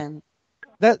interaction?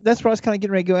 That's what I was kind of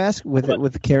getting ready to go ask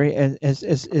with Kerry, and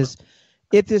is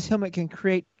if this helmet can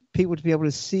create people to be able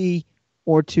to see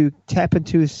or to tap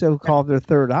into so-called their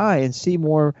third eye and see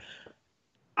more.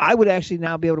 I would actually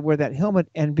now be able to wear that helmet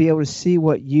and be able to see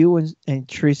what you and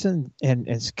Teresa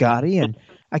and Scotty, and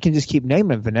I can just keep naming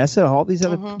them, Vanessa, all these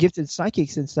other gifted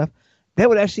psychics and stuff. That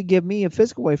would actually give me a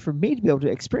physical way for me to be able to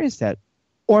experience that.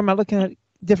 Or am I looking at it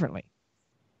differently?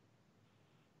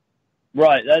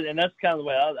 Right, and that's kind of the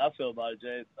way I feel about it,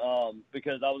 Jay,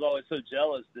 because I was always so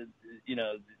jealous that,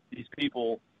 these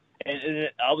people, and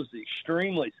I was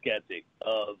extremely skeptic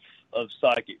of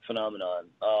psychic phenomenon,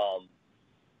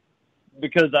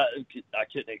 because I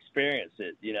couldn't experience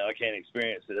it. I can't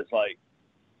experience it. It's like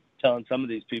telling some of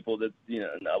these people that,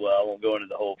 I won't go into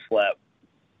the whole flat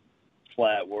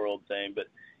world thing, but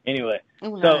anyway.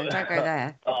 Oh, no, don't go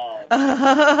there.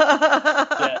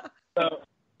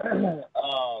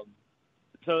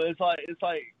 So it's like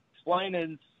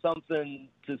explaining something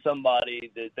to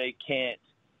somebody that they can't,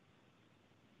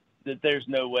 that there's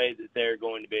no way that they're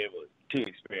going to be able to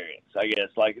experience. I guess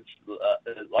like if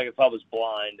I was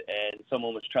blind and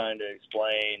someone was trying to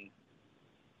explain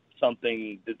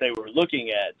something that they were looking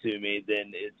at to me,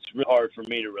 then it's really hard for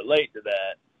me to relate to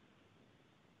that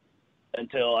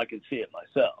until I can see it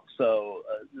myself. So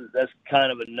that's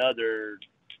kind of another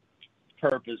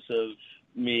purpose of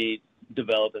me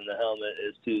developing the helmet,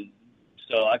 is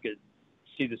so I could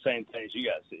see the same things you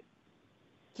guys see.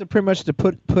 So pretty much to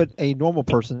put a normal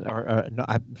person, or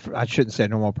I shouldn't say a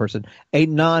normal person, a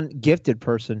non-gifted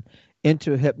person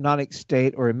into a hypnotic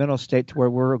state or a mental state to where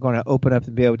we're going to open up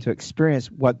and be able to experience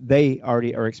what they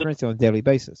already are experiencing on a daily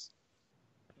basis.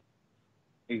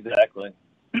 Exactly.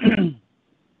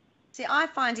 See, I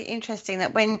find it interesting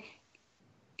that when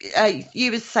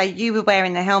you would say you were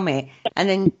wearing the helmet and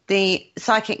then the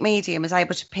psychic medium was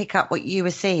able to pick up what you were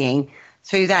seeing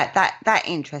through that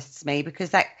interests me,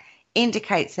 because that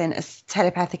indicates then a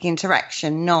telepathic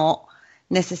interaction, not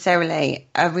necessarily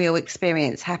a real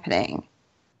experience happening.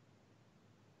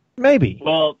 Maybe.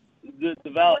 Well, the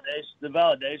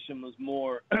validation was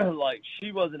more like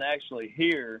she wasn't actually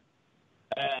here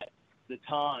at the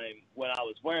time when I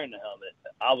was wearing the helmet.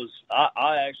 I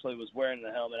actually was wearing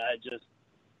the helmet. I had just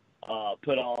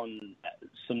put on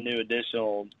some new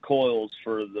additional coils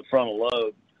for the frontal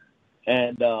lobe,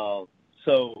 and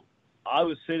so I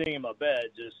was sitting in my bed.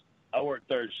 I work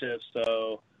third shift,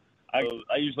 so I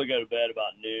usually go to bed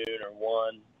about noon or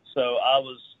 1. So I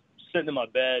was sitting in my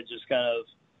bed, just kind of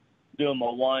doing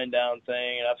my wind down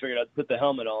thing, and I figured I'd put the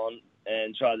helmet on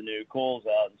and try the new coils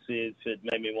out and see if it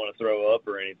made me want to throw up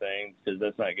or anything, because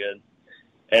that's not good.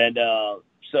 And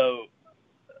so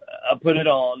I put it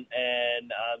on,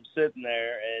 and I'm sitting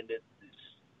there, and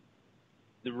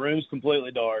the room's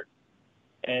completely dark.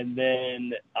 And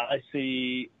then I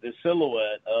see the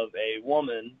silhouette of a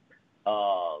woman.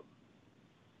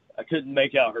 I couldn't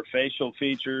make out her facial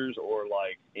features or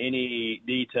like any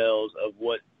details of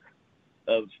what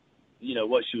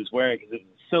she was wearing, because it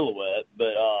was a silhouette.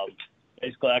 But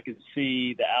basically, I could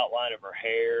see the outline of her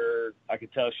hair. I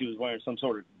could tell she was wearing some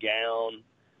sort of gown.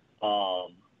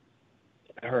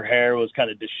 Her hair was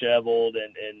kind of disheveled,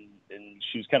 and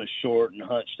she was kind of short and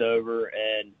hunched over.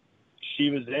 And she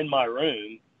was in my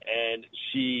room, and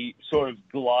she sort of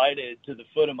glided to the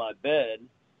foot of my bed,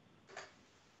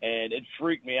 and it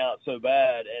freaked me out so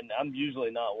bad. And I'm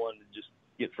usually not one to just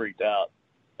get freaked out.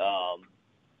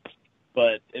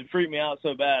 But it freaked me out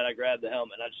so bad, I grabbed the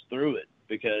helmet and I just threw it,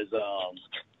 because, it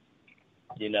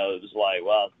was like,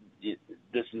 wow,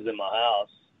 this is in my house.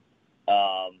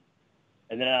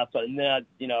 And then I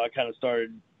kind of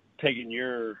started taking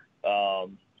your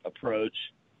approach.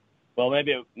 Well,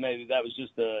 maybe that was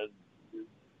just a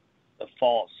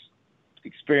false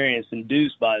experience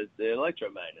induced by the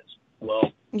electromagnets.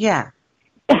 Well, yeah.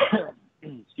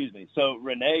 Excuse me. So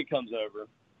Renee comes over,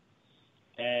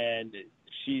 and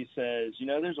she says,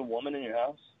 there's a woman in your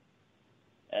house?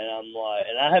 And I'm like,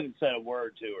 and I haven't said a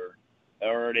word to her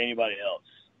or to anybody else.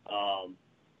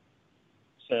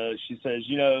 So she says,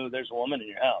 there's a woman in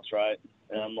your house, right?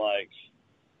 And I'm like,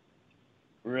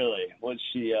 really? What's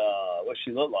she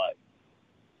look like?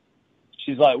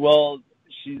 She's like, well,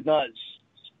 she's not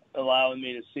allowing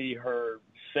me to see her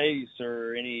face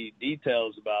or any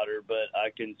details about her, but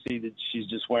I can see that she's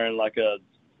just wearing like a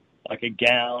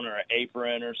gown or an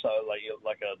apron or something,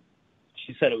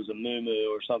 she said it was a muumuu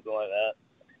or something like that.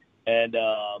 And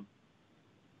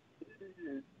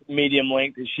medium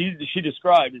length. She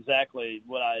described exactly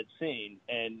what I had seen.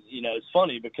 And, it's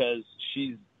funny because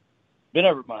she's been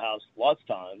over at my house lots of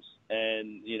times,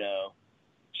 and,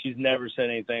 she's never said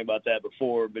anything about that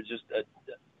before, but just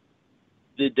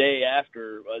the day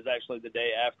after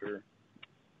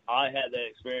I had that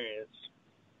experience,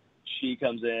 she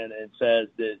comes in and says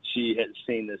that she had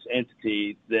seen this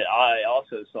entity that I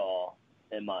also saw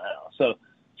in my house. So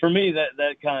for me,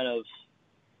 that kind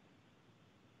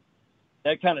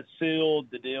of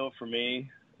sealed the deal for me,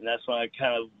 and that's when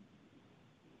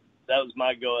that was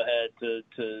my go ahead to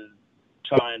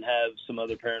try and have some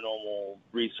other paranormal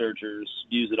researchers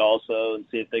use it also and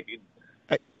see if they could.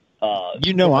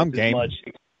 I'm game.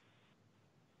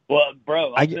 Well,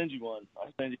 bro, I'll send you one.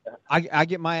 I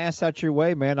get my ass out your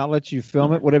way, man. I'll let you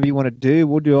film it, whatever you want to do.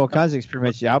 We'll do all kinds of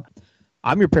experiments. Yeah,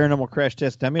 I'm your paranormal crash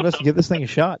test dummy. Let's give this thing a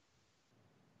shot.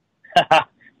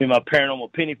 Be my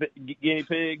paranormal guinea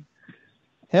pig.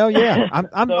 Hell yeah,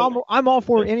 I'm all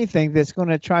for anything that's going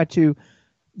to try to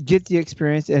get the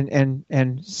experience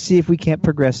and see if we can't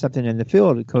progress something in the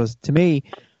field. Because to me,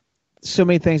 so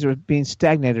many things are being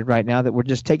stagnated right now that we're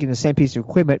just taking the same piece of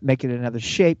equipment, making it another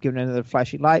shape, giving it another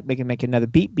flashy light, make another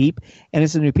beep beep, and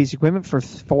it's a new piece of equipment for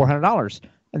 $400.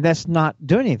 And that's not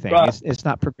doing anything. Right. It's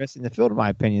not progressing the field, in my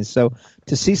opinion. So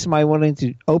to see somebody willing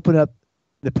to open up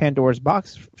the Pandora's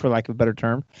box, for lack of a better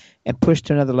term, and push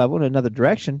to another level in another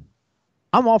direction,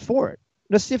 I'm all for it.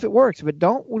 Let's see if it works. If it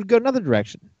don't, we'll go another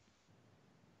direction.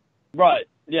 Right.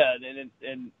 Yeah.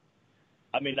 And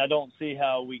I mean, I don't see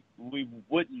how we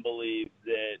wouldn't believe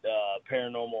that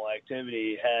paranormal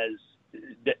activity has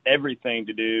everything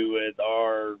to do with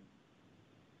our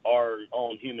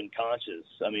own human conscious.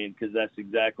 I mean, because that's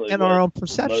exactly and our own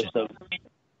perception.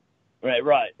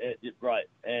 Right.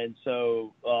 And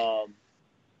so,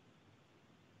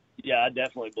 yeah, I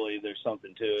definitely believe there's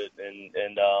something to it,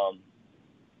 and I'm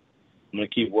going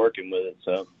to keep working with it.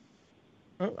 So,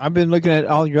 I've been looking at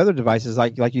all your other devices,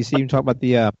 like you see, you talk about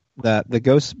the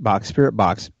ghost box, spirit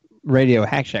box, radio,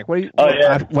 Hack Shack. What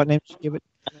name did you give it?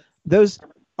 Those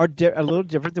are a little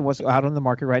different than what's out on the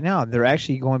market right now. They're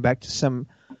actually going back to some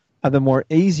of the more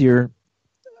easier,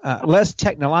 less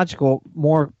technological,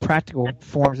 more practical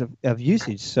forms of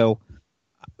usage. So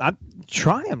I'd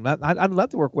try them. I'd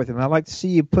love to work with them. I'd like to see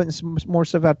you putting some more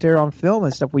stuff out there on film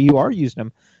and stuff where you are using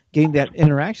them, getting that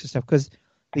interaction stuff, because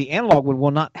the analog one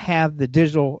will not have the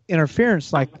digital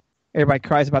interference like everybody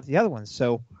cries about the other ones.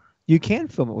 So you can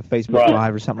film it with Facebook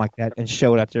Live or something like that and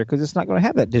show it out there, because it's not going to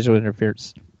have that digital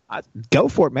interference. Go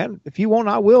for it, man. If you want,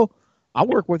 I will. I'll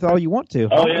work with all you want to.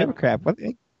 I don't give a crap.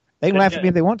 They can laugh at me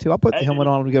if they want to. I'll put the helmet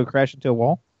on and go crash into a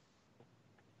wall.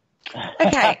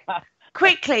 Okay.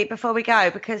 Quickly, before we go,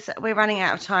 because we're running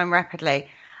out of time rapidly,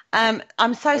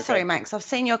 I'm so sorry, Max. I've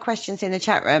seen your questions in the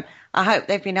chat room. I hope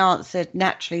they've been answered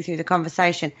naturally through the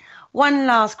conversation. One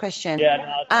last question. Yeah, no,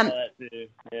 I saw that too.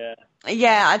 Yeah.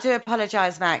 Yeah, I do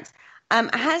apologise, Max.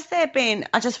 Has there been,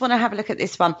 I just want to have a look at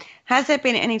this one, has there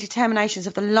been any determinations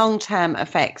of the long-term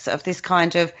effects of this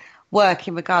kind of work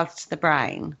in regards to the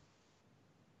brain?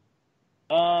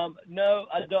 No,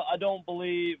 I don't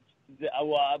believe that,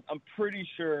 well, I'm pretty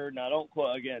sure, now don't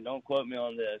quote me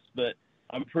on this, but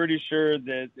I'm pretty sure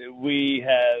that we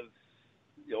have,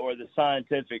 or the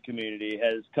scientific community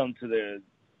has come to the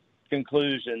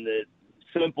conclusion that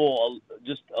simple,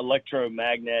 just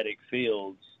electromagnetic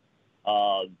fields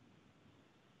aren't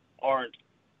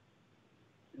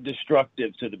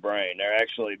destructive to the brain. They're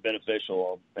actually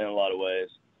beneficial in a lot of ways.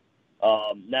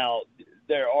 Now,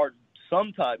 there are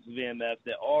some types of EMF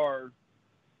that are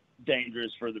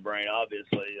dangerous for the brain,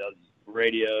 obviously,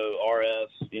 radio, RF,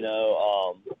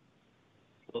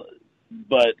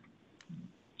 but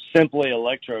simply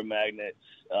electromagnets,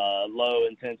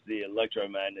 low-intensity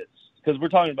electromagnets, because we're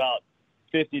talking about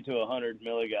 50 to 100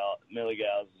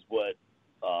 milligauss is what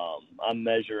I'm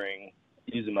measuring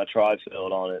using my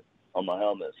tri-field on my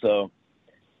helmet. So,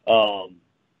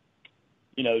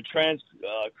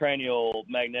 transcranial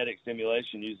magnetic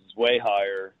stimulation uses way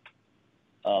higher,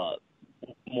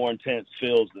 more intense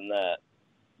fields than that.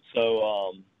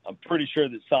 So I'm pretty sure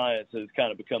that science has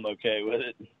kind of become okay with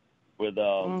it, with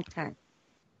that.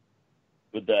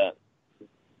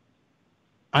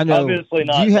 I know. Obviously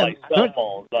not like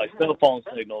cell phone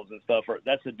signals and stuff.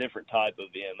 That's a different type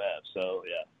of EMF. So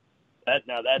yeah, that's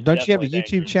Don't you have a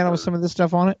YouTube channel with some of this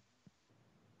stuff on it?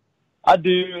 I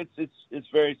do. It's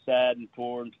very sad and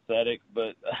poor and pathetic,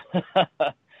 but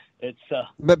it's.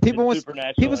 But people's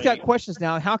got questions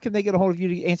now. How can they get a hold of you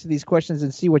to answer these questions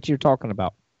and see what you're talking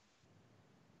about?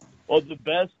 Well, the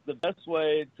best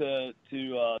way to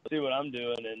see what I'm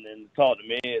doing and talk to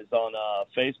me is on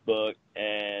Facebook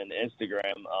and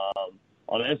Instagram.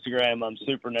 On Instagram, I'm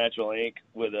Supernatural Inc.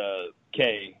 with a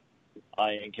K,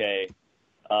 I-N-K.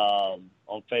 On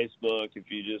Facebook, if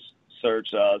you just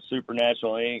search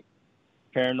Supernatural Inc.,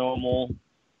 Paranormal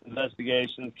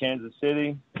Investigations, Kansas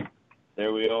City,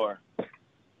 there we are.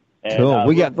 And, cool.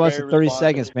 We got less than 30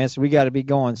 seconds, man, so we got to be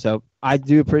going. So I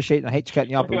do appreciate it. I hate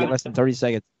cutting you off, but we got less than 30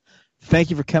 seconds. Thank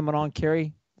you for coming on,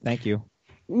 Kerry. Thank you.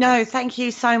 No, thank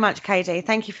you so much, KD.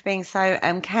 Thank you for being so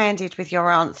candid with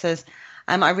your answers.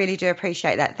 I really do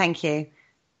appreciate that. Thank you.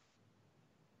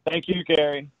 Thank you,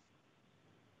 Kerry.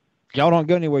 Y'all don't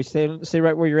go anywhere. Stay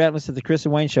right where you're at. Listen to the Chris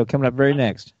and Wayne Show coming up very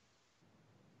next.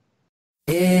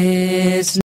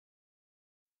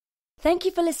 Thank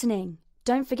you for listening.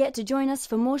 Don't forget to join us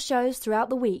for more shows throughout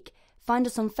the week. Find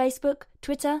us on Facebook,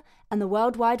 Twitter, and the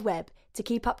World Wide Web to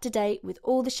keep up to date with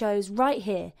all the shows right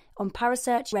here on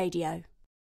Parasearch Radio.